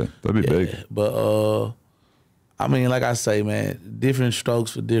too. Oh, really? That'd be big. But I mean, like I say, man, different strokes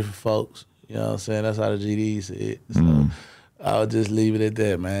for different folks. You know what I'm saying? That's how the GD said. So I'll just leave it at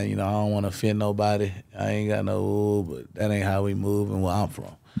that, man. You know, I don't want to offend nobody. I ain't got no, but that ain't how we move and where I'm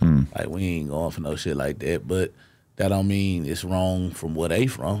from. Like, we ain't going for no shit like that. But that don't mean it's wrong from where they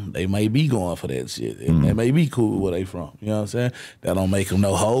from. They may be going for that shit. They may be cool where they from. You know what I'm saying? That don't make them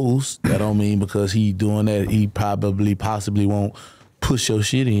no hoes. That don't mean because he doing that, he possibly won't push your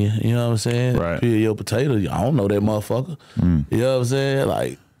shit in. You know what I'm saying? Right. Peel your potato. I don't know that motherfucker. You know what I'm saying?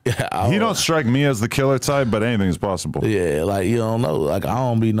 Like, He don't strike me as the killer type, but anything is possible. yeah, like, you don't know. Like, I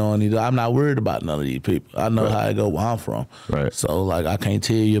don't be knowing either. I'm not worried about none of these people. I know how it go where I'm from. Right. So, like, I can't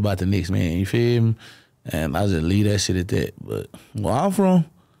tell you about the next man. You feel me? And I just leave that shit at that. But where I'm from,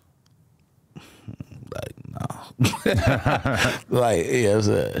 like, no. Like, yeah,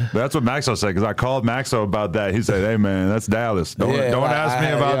 That's what Maxo said, because I called Maxo about that. He said, hey, man, that's Dallas. Don't ask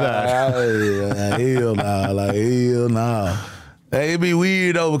me about that. Hell nah. Like, hell nah. It'd be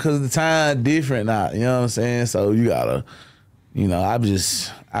weird, though, because the time different now. You know what I'm saying? So you gotta, you know, I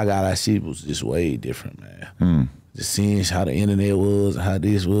got our shit was just way different, man. Just seeing how the internet was and how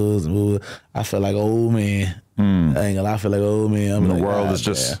this was. And I felt like an old man. I ain't gonna lie, I feel like, oh man, I'm the like, world God, is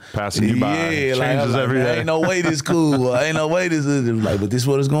just damn. passing you by. Yeah, Changes like, every man, day. ain't no way this cool. Or ain't no way this is like, but this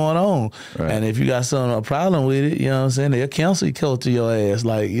what is going on. Right. And if you got a problem with it, you know what I'm saying? They'll cancel culture your ass.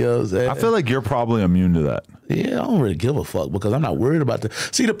 Like, you know what I'm saying? I feel like you're probably immune to that. Yeah, I don't really give a fuck because I'm not worried about the.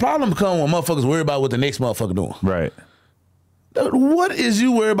 See, the problem comes when motherfuckers worry about what the next motherfucker doing. Right. What is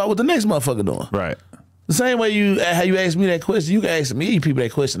you worried about what the next motherfucker doing? Right. The same way how you ask me that question, you can ask me people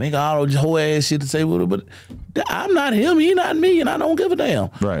that question. They got all this whole ass shit to say with it, but I'm not him, he not me, and I don't give a damn.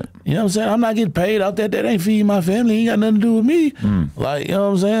 Right. You know what I'm saying? I'm not getting paid out that ain't feeding my family, ain't got nothing to do with me. Like, you know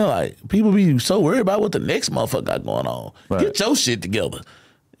what I'm saying? Like, people be so worried about what the next motherfucker got going on. Right. Get your shit together.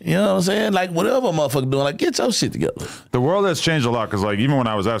 You know what I'm saying? Like, whatever motherfucker doing, like, get your shit together. The world has changed a lot because, like, even when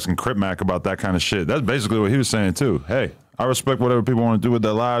I was asking Crip Mac about that kind of shit, that's basically what he was saying too. Hey, I respect whatever people want to do with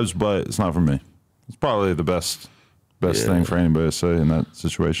their lives, but it's not for me. It's probably the best thing for anybody to say in that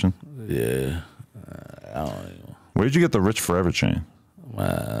situation. Yeah. I don't even. Where did you get the Rich Forever chain?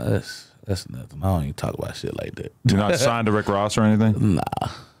 That's nothing. I don't even talk about shit like that. You're not signed to Rick Ross or anything? Nah.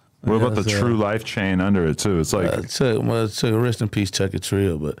 What about the True Life chain under it too? It's like Chuck, rest in peace, Chuck and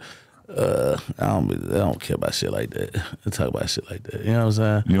Trill, but I don't care about shit like that. I talk about shit like that. You know what I'm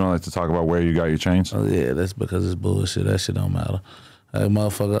saying? you don't like to talk about where you got your chains? Oh, yeah, that's because it's bullshit. That shit don't matter. Like,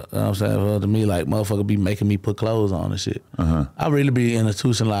 motherfucker, you know what I'm saying? Well, to me, like, motherfucker be making me put clothes on and shit. I really be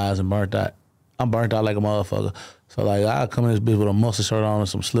institutionalized and burnt out. I'm burnt out like a motherfucker. So, like, I come in this bitch with a muscle shirt on and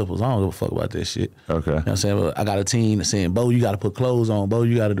some slippers. I don't give a fuck about that shit. Okay. You know what I'm saying? But I got a team that's saying, Bo, you got to put clothes on. Bo,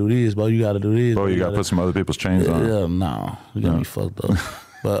 you got to do this. Bo, you got to do this. Oh, you got to put some other people's chains on. Yeah, no. You got me fucked up.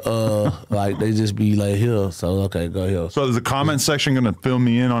 But, like, they just be like, here. So, okay, go here. So is the comment section going to fill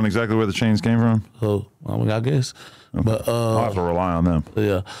me in on exactly where the chains came from? So, I guess. Okay. But I'll have to rely on them.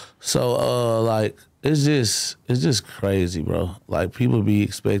 Yeah. So like it's just crazy, bro. Like people be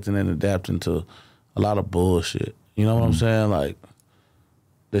expecting and adapting to a lot of bullshit. You know what I'm saying? Like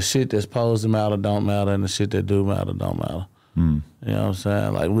the shit that's supposed to matter don't matter, and the shit that do matter don't matter. You know what I'm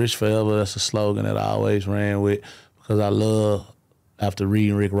saying? Like Rich Forever, that's a slogan that I always ran with because I love after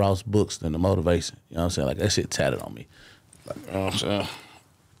reading Rick Ross books than the motivation. You know what I'm saying? Like that shit tatted on me. Like, you know what I'm saying?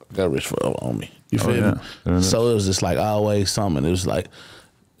 Got Rich Forever on me. You feel me? So it was just like always something. It was like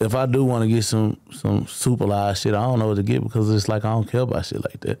if I do want to get some super live shit, I don't know what to get because it's like I don't care about shit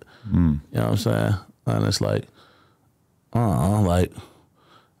like that. You know what I'm saying? And it's like, like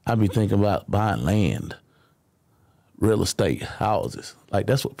I be thinking about buying land, real estate, houses. Like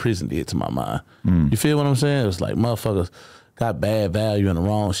that's what prison did to my mind. You feel what I'm saying? It's like motherfuckers got bad value in the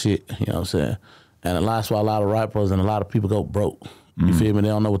wrong shit. You know what I'm saying? And that's why a lot of rappers and a lot of people go broke. You feel me? They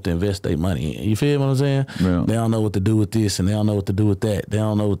don't know what to invest their money in. You feel what I'm saying? Yeah. They don't know what to do with this and they don't know what to do with that. They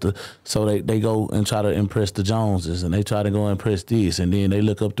don't know what to, so they go and try to impress the Joneses and they try to go impress this and then they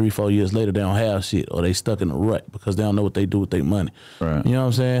look up 3-4 years later, they don't have shit or they stuck in a rut because they don't know what they do with their money. Right. You know what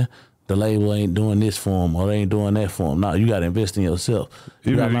I'm saying? The label ain't doing this for them or they ain't doing that for them. No, you got to invest in yourself.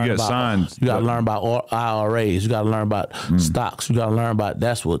 Even if you get signed. You got to learn about IRAs. You got to learn about stocks. You got to learn about,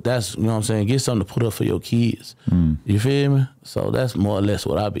 that's, you know what I'm saying? Get something to put up for your kids. You feel me? So that's more or less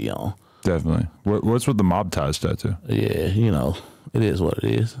what I be on. Definitely. What's with the mob ties tattoo? Yeah, you know, it is what it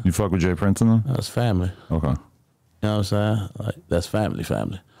is. You fuck with Jay Prince and them? That's family. Okay. You know what I'm saying? Like, that's family.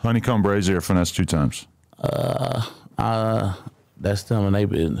 Honeycomb Brazier or Finesse 2 times? That's them and they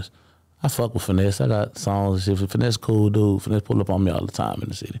business. I fuck with Finesse. I got songs and shit. Finesse cool dude. Finesse pull up on me all the time in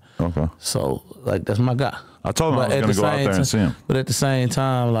the city. Okay. So, like, that's my guy. I told him I was going to go out there and see him. But at the same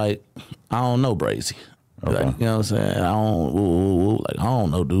time, like, I don't know Brazy. Okay. Like, you know what I'm saying? I don't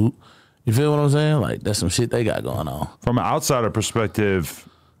know, dude. You feel what I'm saying? Like, that's some shit they got going on. From an outsider perspective,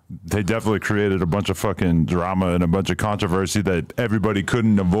 they definitely created a bunch of fucking drama and a bunch of controversy that everybody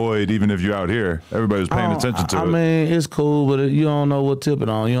couldn't avoid, even if you're out here. Everybody was paying attention to it. I mean, it's cool, but you don't know what tip it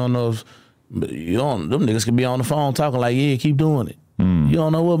on. You don't know if them niggas could be on the phone talking like, yeah, keep doing it. You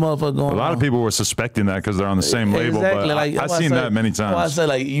don't know what motherfucker going on. A lot of people were suspecting that because they're on the same label, but like, I've seen that many times. I say,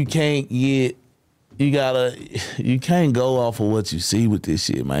 like, you can't go off of what you see with this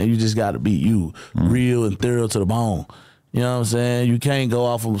shit, man. You just gotta be you, real and thorough to the bone. You know what I'm saying? You can't go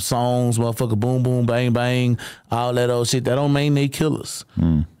off of songs, motherfucker, boom, boom, bang, bang, all that old shit. That don't mean they killers. You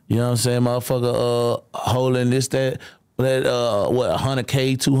know what I'm saying? Motherfucker holding this, that, what,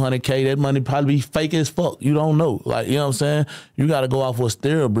 100K, 200K, that money probably be fake as fuck. You don't know. Like, you know what I'm saying? You got to go off what's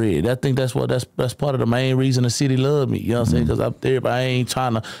thoroughbred. I think that's part of the main reason the city love me. You know what I'm saying? Because I'm there, but I ain't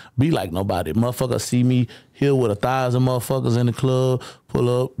trying to be like nobody. Motherfucker see me, here with 1,000 motherfuckers in the club,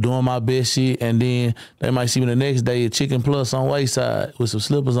 pull up, doing my best shit, and then they might see me the next day at Chicken Plus on Wayside with some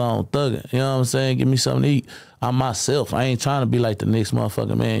slippers on, thugging. You know what I'm saying? Give me something to eat. I'm myself. I ain't trying to be like the next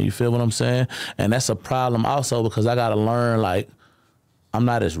motherfucker, man. You feel what I'm saying? And that's a problem also because I gotta learn, like, I'm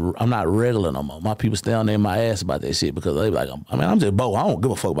not regular no more. My people stay on there in my ass about that shit because they be like, I'm just Bo. I don't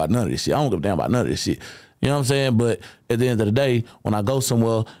give a fuck about none of this shit. I don't give a damn about none of this shit. You know what I'm saying? But at the end of the day, when I go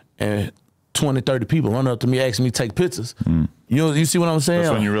somewhere and 20, 30 people run up to me asking me to take pictures, you see what I'm saying?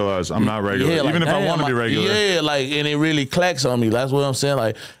 That's when you realize I'm not regular. Yeah, even like, if I want to be regular. Yeah, like, and it really clacks on me. That's what I'm saying.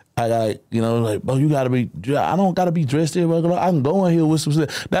 Like, I got, you know, like, bro, you gotta be, I don't gotta be dressed here regular. I can go in here with some shit.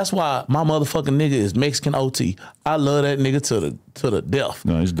 That's why my motherfucking nigga is Mexican OT. I love that nigga to the death.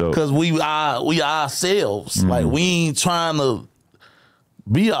 No, he's dope. Cause we ourselves. Like, we ain't trying to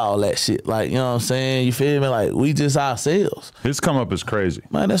be all that shit. Like, you know what I'm saying? You feel me? Like, we just ourselves. His come up is crazy.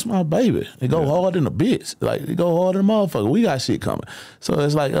 Man, that's my baby. It go hard in the bitch. Like, it go hard in the motherfucker. We got shit coming. So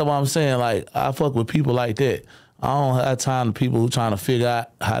it's like, that's what I'm saying. Like, I fuck with people like that. I don't have time to people who trying to figure out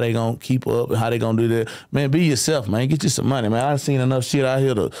how they gonna keep up and how they gonna do that. Man, be yourself, man. Get you some money, man. I've seen enough shit out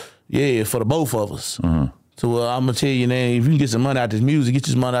here to, for the both of us. So I'm gonna tell you, man, if you can get some money out this music, get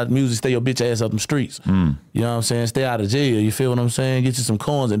you some money out the music, stay your bitch ass up them streets. You know what I'm saying? Stay out of jail. You feel what I'm saying? Get you some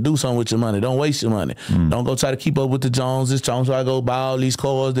coins and do something with your money. Don't waste your money. Don't go try to keep up with the Joneses. Don't try to go buy all these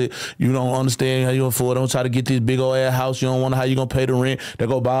cars that you don't understand how you afford. Don't try to get this big old ass house. You don't wonder how you gonna pay the rent. They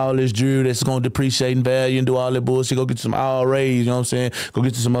go buy all this jewelry that's gonna depreciate in value and do all that bullshit. Go get you some IRAs. You know what I'm saying? Go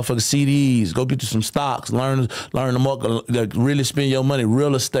get you some motherfucking CDs. Go get you some stocks. Learn the market. Like, really spend your money.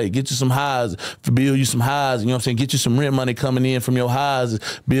 Real estate. Get you some highs. Build you some highs. You know what I'm saying? Get you some rent money coming in from your highs.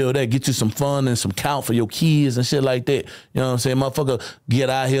 Build that. Get you some fun and some count for your kids and shit like that. You know what I'm saying? Motherfucker get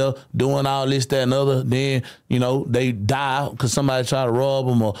out here doing all this, that, and other. Then, you know, they die because somebody try to rob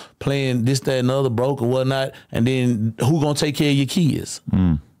them or playing this, that, and other, broke or whatnot. And then who gonna take care of your kids?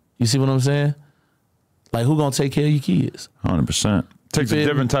 You see what I'm saying? Like, who gonna take care of your kids? 100%. Takes a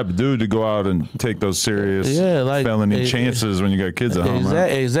different type of dude to go out and take those serious felony chances when you got kids at home, right?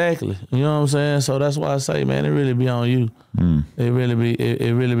 Exactly. You know what I'm saying? So that's why I say, man, it really be on you. It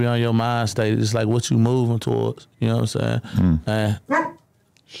really be on your mind state. It's like what you moving towards. You know what I'm saying?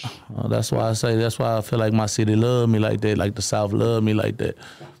 That's why I say, that's why I feel like my city love me like that, like the South love me like that.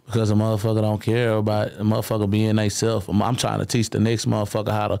 Because a motherfucker don't care about a motherfucker being they self. I'm trying to teach the next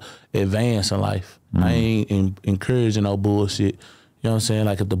motherfucker how to advance in life. I ain't encouraging no bullshit. You know what I'm saying?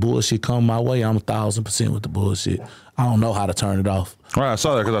 Like, if the bullshit come my way, I'm 1,000% with the bullshit. I don't know how to turn it off. Right, I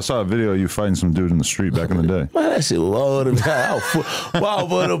saw that because I saw a video of you fighting some dude in the street back in the day. Man, that shit was all the time. I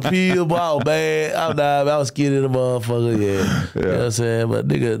was the pill, but I was bad. I was scared of the motherfucker, You know what I'm saying? But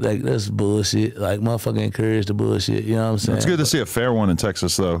nigga, like, that's bullshit. Like, motherfucker encourage the bullshit. You know what I'm saying? It's good to see a fair one in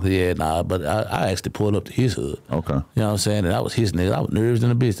Texas, though. Yeah, nah, but I actually pulled up to his hood. Okay. You know what I'm saying? And that was his nigga. I was nervous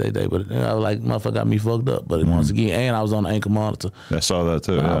in a bitch that day, but I was like, motherfucker got me fucked up. But once again, and I was on the ankle monitor. I saw that,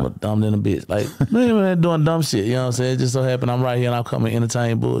 too, I was dumb in a bitch. Like, man, doing dumb shit. You know what I'm saying? It just so happened I'm right here and I'm coming to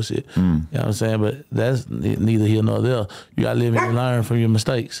entertain bullshit. You know what I'm saying? But that's neither here nor there. You gotta live and learn from your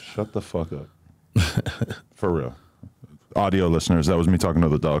mistakes. Shut the fuck up. For real. Audio listeners, that was me talking to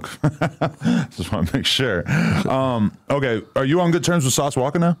the dog. Just want to make sure. Okay, are you on good terms with Sauce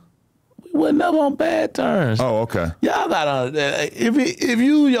Walker now? We were never on bad terms. Oh, okay. Y'all got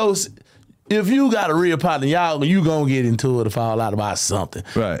if you got a real partner, you gonna get into it to fall out about something.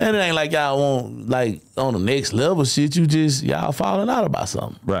 Right. And it ain't like y'all want, like, on the next level shit, y'all falling out about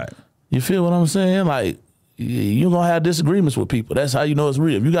something. Right. You feel what I'm saying? Like, you gonna have disagreements with people. That's how you know it's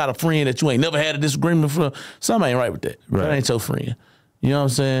real. If you got a friend that you ain't never had a disagreement from, something ain't right with that. Right. That ain't your friend. You know what I'm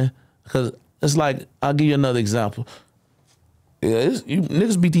saying? Because it's like, I'll give you another example. Yeah,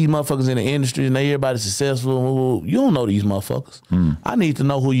 niggas beat these motherfuckers in the industry and everybody's successful. You don't know these motherfuckers. I need to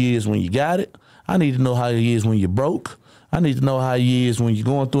know who you is when you got it. I need to know how you is when you're broke. I need to know how you is when you're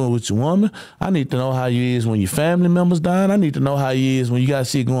going through it with your woman. I need to know how you is when your family members dying. I need to know how you is when you got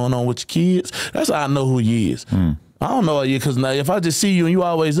shit going on with your kids. That's how I know who you is. I don't know you because now if I just see you and you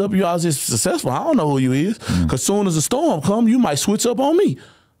always up, you always successful, I don't know who you is. Because soon as a storm come, you might switch up on me.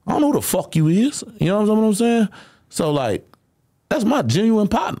 I don't know who the fuck you is. You know what I'm saying? So, like, that's my genuine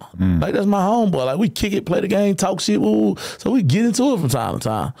partner. Like, that's my homeboy. Like, we kick it, play the game, talk shit, woo. So we get into it from time to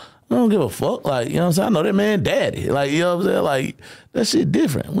time. I don't give a fuck. Like, you know what I'm saying? I know that man daddy. Like, you know what I'm saying? Like, that shit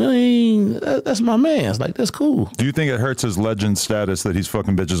different. That's my man's. Like, that's cool. Do you think it hurts his legend status that he's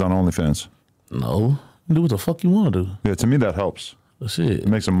fucking bitches on OnlyFans? No. Do what the fuck you want to do. Yeah, to me that helps. Shit. It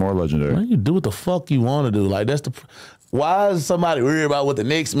makes him more legendary. Man, you do what the fuck you want to do. Like, that's why is somebody worried about what the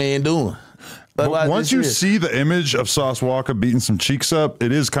next man doing? Like, once you see the image of Sauce Walker beating some cheeks up,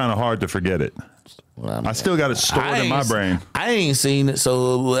 it is kind of hard to forget it. Well, I still got it stored in my brain. I ain't seen it,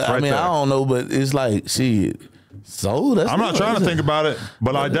 so I mean, I don't know, but it's like, shit. So that's I'm not trying to think about it,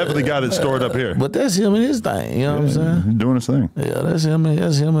 but I definitely got it stored up here. But that's him and his thing. You know what I'm saying? He's doing his thing. Yeah, that's him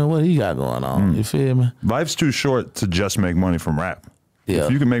and what he got going on. You feel me? Life's too short to just make money from rap. Yeah.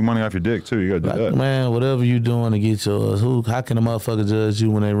 If you can make money off your dick too, you gotta do that. Man, whatever you doing to get yours, how can a motherfucker judge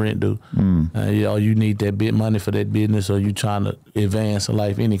you when they rent due? You need that bit money for that business, or you trying to advance in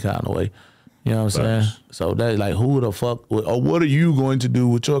life any kind of way. You know what I'm saying? So that's like, who the fuck, or what are you going to do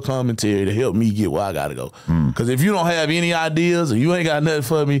with your commentary to help me get where I gotta go? Because if you don't have any ideas or you ain't got nothing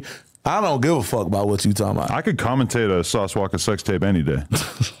for me, I don't give a fuck about what you talking about. I could commentate a Sauce Walker sex tape any day.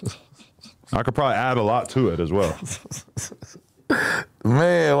 I could probably add a lot to it as well.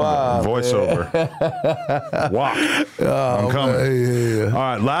 Man, wow. Voiceover. Walk. I'm coming. Man, yeah. All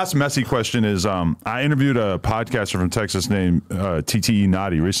right, last messy question is, I interviewed a podcaster from Texas named TTE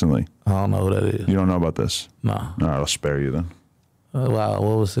Naughty recently. I don't know who that is. You don't know about this? No. All right, I'll spare you then. Wow,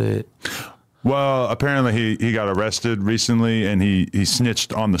 what was it? Well, apparently he got arrested recently, and he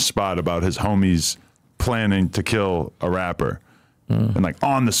snitched on the spot about his homies planning to kill a rapper. And like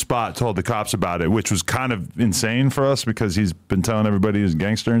on the spot told the cops about it, which was kind of insane for us because he's been telling everybody he's a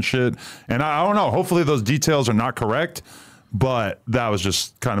gangster and shit. And I don't know, hopefully those details are not correct, but that was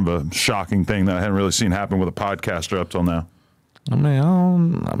just kind of a shocking thing that I hadn't really seen happen with a podcaster up till now. I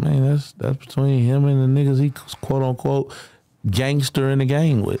mean, that's between him and the niggas he quote unquote gangster in the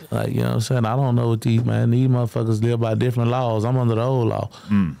gang with. Like, you know what I'm saying? I don't know what these motherfuckers live by different laws. I'm under the old law.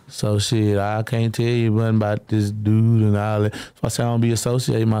 So shit, I can't tell you nothing about this dude and all that. So I say I don't be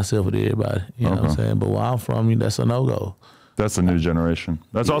associating myself with everybody. You know what I'm saying? But where I'm from, that's a no-go. That's the new generation.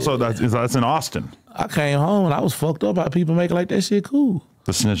 That's also, that's in Austin. I came home and I was fucked up how people make like that shit cool.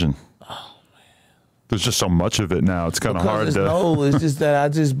 The snitching. There's just so much of it now. It's kind of hard to. No, it's just that I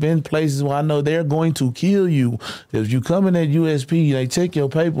just been places where I know they're going to kill you. If you come in at USP, they check your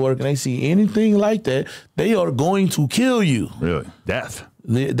paperwork and they see anything like that, they are going to kill you. Really? Death.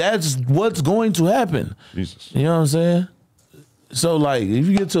 That's what's going to happen. Jesus. You know what I'm saying? So like, if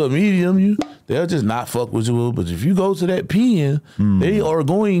you get to a medium, they'll just not fuck with you. But if you go to that pen, they are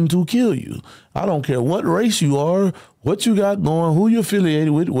going to kill you. I don't care what race you are, what you got going, who you're affiliated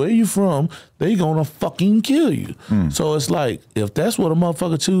with, where you from, they gonna fucking kill you. So it's like, if that's what a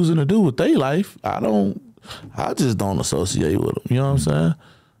motherfucker choosing to do with their life, I just don't associate with them. You know what I'm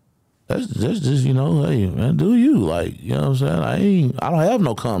saying? That's just, you know, hey man, do you, like, you know what I'm saying? I don't have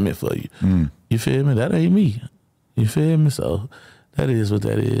no comment for you. You feel me? That ain't me. You feel me? So that is what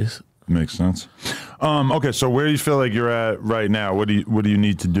that is. Makes sense. Okay, so where do you feel like you're at right now? What do you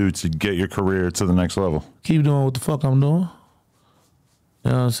need to do to get your career to the next level? Keep doing what the fuck I'm doing.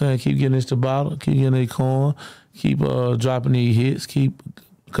 You know what I'm saying? Keep getting this to bottle, keep getting the corn, keep dropping these hits, keep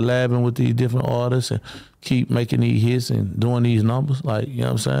collabing with these different artists, and keep making these hits and doing these numbers. Like, you know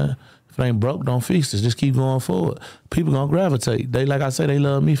what I'm saying? If it ain't broke, don't fix it. Just keep going forward. People gonna gravitate. They, like I say, they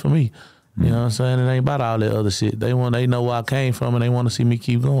love me for me. You know what I'm saying? It ain't about all that other shit. They know where I came from and they want to see me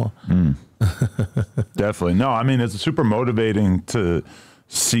keep going. Definitely. No, I mean, it's super motivating to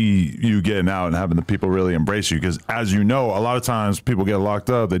see you getting out and having the people really embrace you. Because as you know, a lot of times people get locked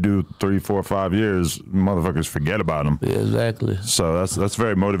up, they do 3, 4, 5 years, motherfuckers forget about them. Yeah, exactly. So that's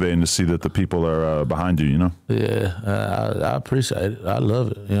very motivating to see that the people are behind you, you know? Yeah, I appreciate it. I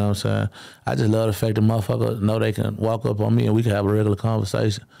love it. You know what I'm saying? I just love the fact that motherfuckers know they can walk up on me and we can have a regular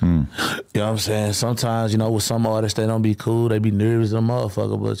conversation. You know what I'm saying? Sometimes, you know, with some artists, they don't be cool. They be nervous as a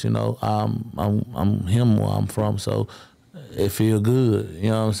motherfucker, but, you know, I'm him where I'm from, so it feel good, you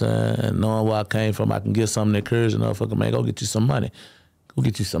know what I'm saying? And knowing where I came from, I can get something that encouraging motherfucker, man, go get you some money. Go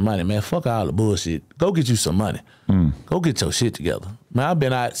get you some money, man. Fuck all the bullshit. Go get you some money. Go get your shit together. Man, I've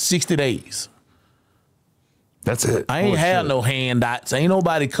been out 60 days. That's it. I ain't had no handouts. Ain't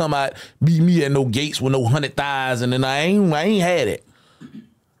nobody come out, beat me at no gates with no 100,000, and I ain't had it.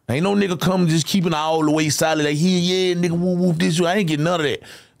 Ain't no nigga come just keeping all the way solid, like, yeah, nigga, whoop, this, I ain't getting none of that.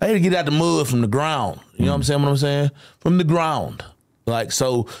 I had to get out the mud from the ground. You know what I'm saying? From the ground. Like,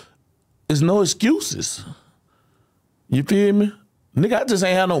 so, there's no excuses. You feel me? Nigga, I just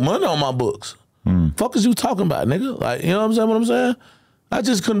ain't had no money on my books. Fuck is you talking about, nigga? Like, you know what I'm saying? I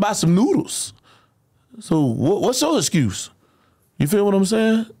just couldn't buy some noodles. So, what's your excuse? You feel what I'm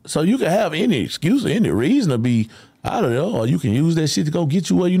saying? So, you can have any excuse or any reason to be out of there, or you can use that shit to go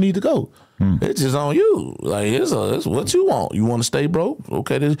get you where you need to go. It's just on you. Like, it's what you want. You want to stay broke?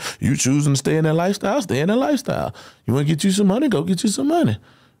 Okay, you choosing to stay in that lifestyle, stay in that lifestyle. You want to get you some money? Go get you some money.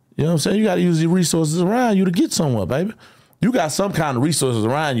 You know what I'm saying? You got to use the resources around you to get somewhere, baby. You got some kind of resources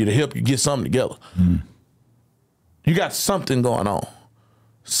around you to help you get something together. You got something going on.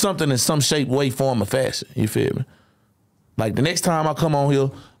 something in some shape, way, form, or fashion. You feel me? Like the next time I come on here,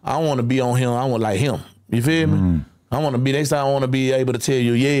 I want to be on him. I want like him. You feel me? I want to be, next time I want to be able to tell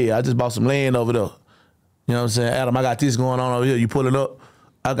you, yeah, I just bought some land over there. You know what I'm saying? Adam, I got this going on over here. You pull it up.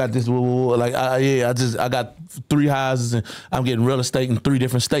 I got this, like, I got 3 houses and I'm getting real estate in 3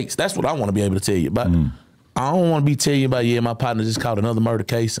 different states. That's what I want to be able to tell you about. I don't want to be telling you about, my partner just caught another murder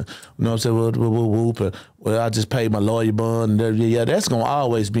case. And, you know what I'm saying? Well, I just paid my lawyer bond. And that's going to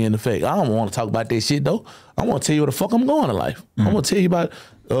always be in effect. I don't want to talk about that shit, though. I want to tell you where the fuck I'm going in life. I want to tell you about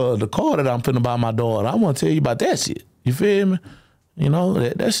the car that I'm finna buy my daughter. I want to tell you about that shit. You feel me? You know,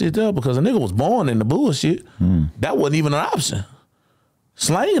 that shit there, because a nigga was born in the bullshit. That wasn't even an option.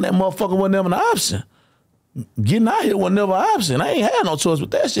 Slanging that motherfucker wasn't ever an option. Getting out here was never an option. I ain't had no choice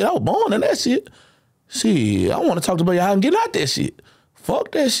with that shit. I was born in that shit. Shit, I want to talk about how I'm getting out that shit.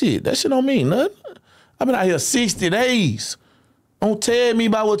 Fuck that shit. That shit don't mean nothing. I've been out here 60 days. Don't tell me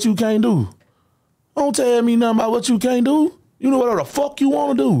about what you can't do. Don't tell me nothing about what you can't do. You know what the fuck you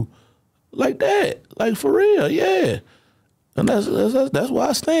want to do. Like that. Like for real, yeah. And that's where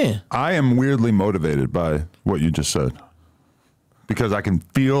I stand. I am weirdly motivated by what you just said. Because I can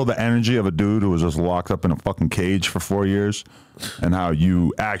feel the energy of a dude who was just locked up in a fucking cage for 4 years, and how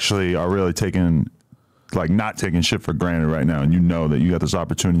you actually are really not taking shit for granted right now, and you know that you got this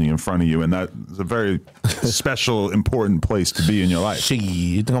opportunity in front of you, and that is a very special, important place to be in your life. Shit,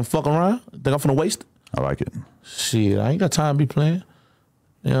 you think I'm fucking around? Think I'm finna waste it? I like it. Shit, I ain't got time to be playing.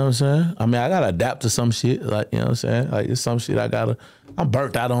 You know what I'm saying? I mean, I gotta adapt to some shit. Like, you know what I'm saying? Like, it's some shit I'm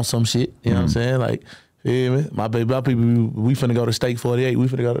burnt out on some shit. You know what I'm saying? Like, feel me? My people, we finna go to Steak 48. We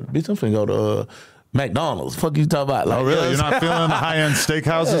finna go to, bitch, I'm finna go to McDonald's. Fuck you talking about? Like, oh, really? You know You're not feeling the high-end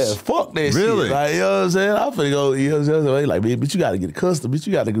steakhouses? Yeah, fuck that really? shit. Like, you know what I'm saying? I'm finna go, you know what I'm saying? Like, bitch, you gotta get a custom. Bitch,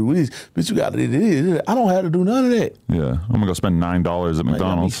 you gotta get this. Bitch, you gotta do this. I don't have to do none of that. Yeah. I'm gonna go spend $9 at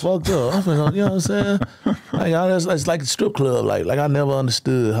McDonald's. Like, fucked up. I'm finna go, you know what I'm saying? Like, it's like a strip club. Like I never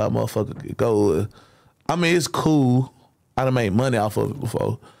understood how motherfucker could go. I mean, it's cool. I done made money off of it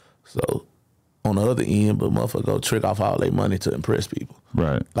before. So, on the other end, but motherfucker go trick off all their money to impress people.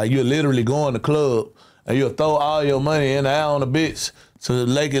 Right. Like, you're literally going to the club and you'll throw all your money in the air on the bitch to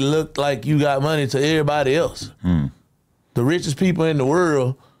make it look like you got money to everybody else. The richest people in the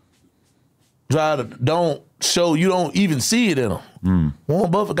world don't show, you don't even see it in them. Warren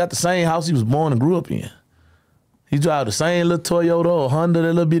Buffett got the same house he was born and grew up in. He drive the same little Toyota or Honda,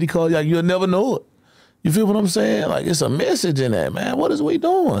 that little bitty car, like you'll never know it. You feel what I'm saying? Like, it's a message in that, man. What is we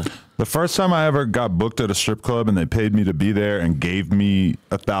doing? The first time I ever got booked at a strip club and they paid me to be there and gave me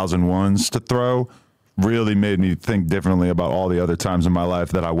 1,000 ones to throw really made me think differently about all the other times in my life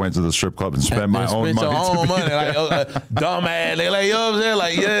that I went to the strip club and spent my own money. Like, dumbass. Like, you know what I'm saying?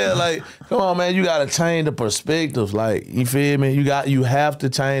 Like, yeah, like, come on, man. You got to change the perspective. Like, you feel me? You have to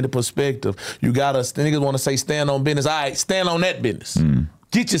change the perspective. You got to, niggas want to say stand on business. All right, stand on that business.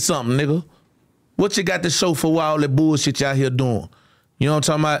 Get you something, nigga. What you got to show for all that bullshit y'all here doing? You know what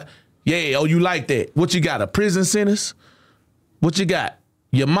I'm talking about? Yeah, oh, you like that. What you got, a prison sentence? What you got?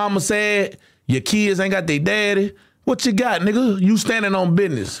 Your mama said your kids ain't got their daddy. What you got, nigga? You standing on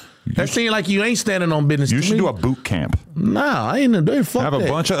business. That seems like you ain't standing on business. You should do a boot camp. Nah, I ain't doing fuck Have a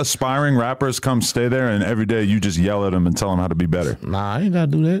bunch of aspiring rappers come stay there, and every day you just yell at them and tell them how to be better. Nah, I ain't got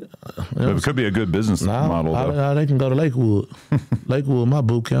to do that. It could be a good business model, though. They can go to Lakewood. Lakewood, my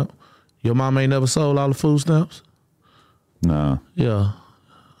boot camp. Your mom ain't never sold all the food stamps? No. Yeah.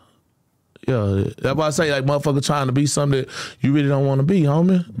 Yeah. That's why I say, like, motherfucker trying to be something that you really don't want to be,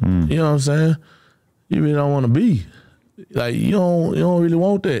 homie. You know what I'm saying? You really don't want to be. Like, you don't really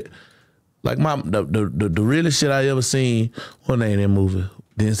want that. Like, the realest shit I ever seen, what name that movie?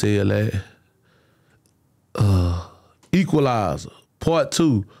 Didn't say it last. Equalizer, Part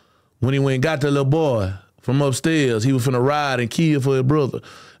 2. When he went and got the little boy from upstairs, he was finna ride and kill for his brother.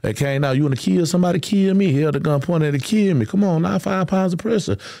 That came out, you want to kill somebody, kill me. He held the gun pointed at to kill me. Come on, now 5 pounds of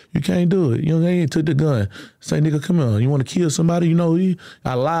pressure. You can't do it. You know, they ain't took the gun. Say, nigga, come on. You want to kill somebody? You know,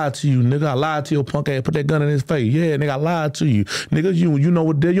 I lied to you, nigga. I lied to your punk ass. Put that gun in his face. Yeah, nigga, I lied to you. Nigga, you know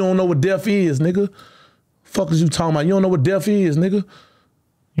what you don't know what death is, nigga. Fuck is you talking about? You don't know what death is, nigga.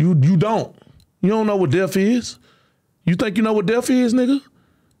 You don't. You don't know what death is. You think you know what death is, nigga?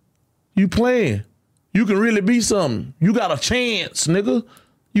 You playing. You can really be something. You got a chance, nigga.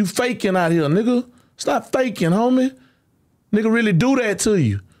 You faking out here, nigga. Stop faking, homie. Nigga really do that to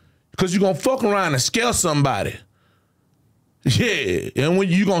you. Because you gonna fuck around and scare somebody. Yeah, and when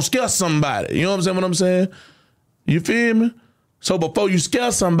you gonna scare somebody, you know what I'm saying? You feel me? So before you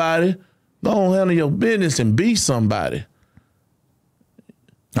scare somebody, go on handle your business and be somebody.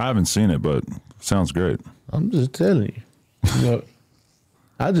 I haven't seen it, but sounds great. I'm just telling you. You know,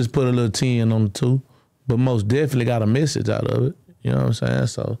 I just put a little 10 on the 2, but most definitely got a message out of it. You know what I'm saying?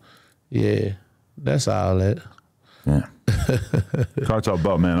 So, yeah, that's all that. Yeah. Cartel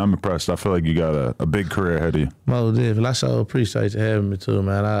Bo, man, I'm impressed. I feel like you got a big career ahead of you. Most definitely. I sure appreciate you having me too,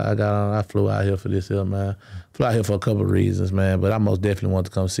 man. I flew out here for this here, man. Flew out here for a couple of reasons, man. But I most definitely want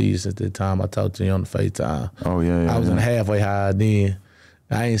to come see you since the time I talked to you on the FaceTime. Oh, yeah. I was in halfway high then.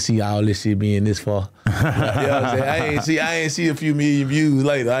 I ain't see all this shit being this far. You know what I'm saying? I ain't see a few million views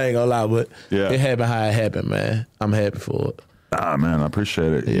later. I ain't gonna lie, but it happened how it happened, man. I'm happy for it. Ah, man, I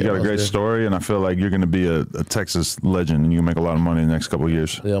appreciate it. Yeah, you got a great story, and I feel like you're going to be a Texas legend, and you can make a lot of money in the next couple of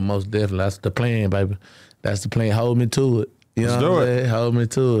years. Yeah, most definitely. That's the plan, baby. That's the plan. Hold me to it. You Let's know what do I'm it. saying? Hold me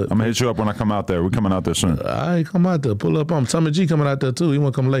to it. I'm going to hit you up when I come out there. We're coming out there soon. I ain't come out there. Pull up on Tommy G coming out there, too. He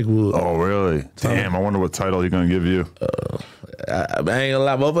want to come to Lakewood. Oh, really? Damn, I wonder what title he's going to give you. I ain't gonna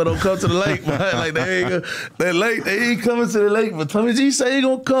lie, motherfucker don't come to the lake, man. Like they ain't coming to the lake, but Tommy G say he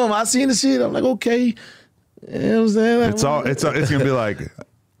gonna come. I seen the shit. I'm like, okay. You know what I'm saying? Like, It's gonna be like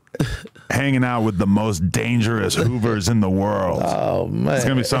hanging out with the most dangerous Hoovers in the world. Oh man, it's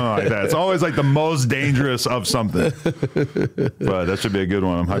gonna be something like that. It's always like the most dangerous of something. But that should be a good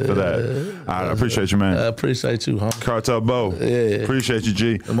one. I'm hyped for that. I appreciate you, man. I appreciate you, huh? Cartel Bo. Yeah. Appreciate you,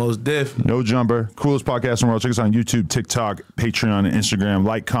 G. Most definitely. No Jumper, coolest podcast in the world. Check us out on YouTube, TikTok, Patreon, and Instagram.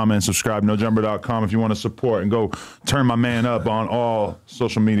 Like, comment, subscribe. NoJumper.com if you want to support, and go turn my man up on all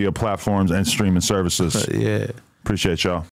social media platforms and streaming services. Yeah. Appreciate y'all.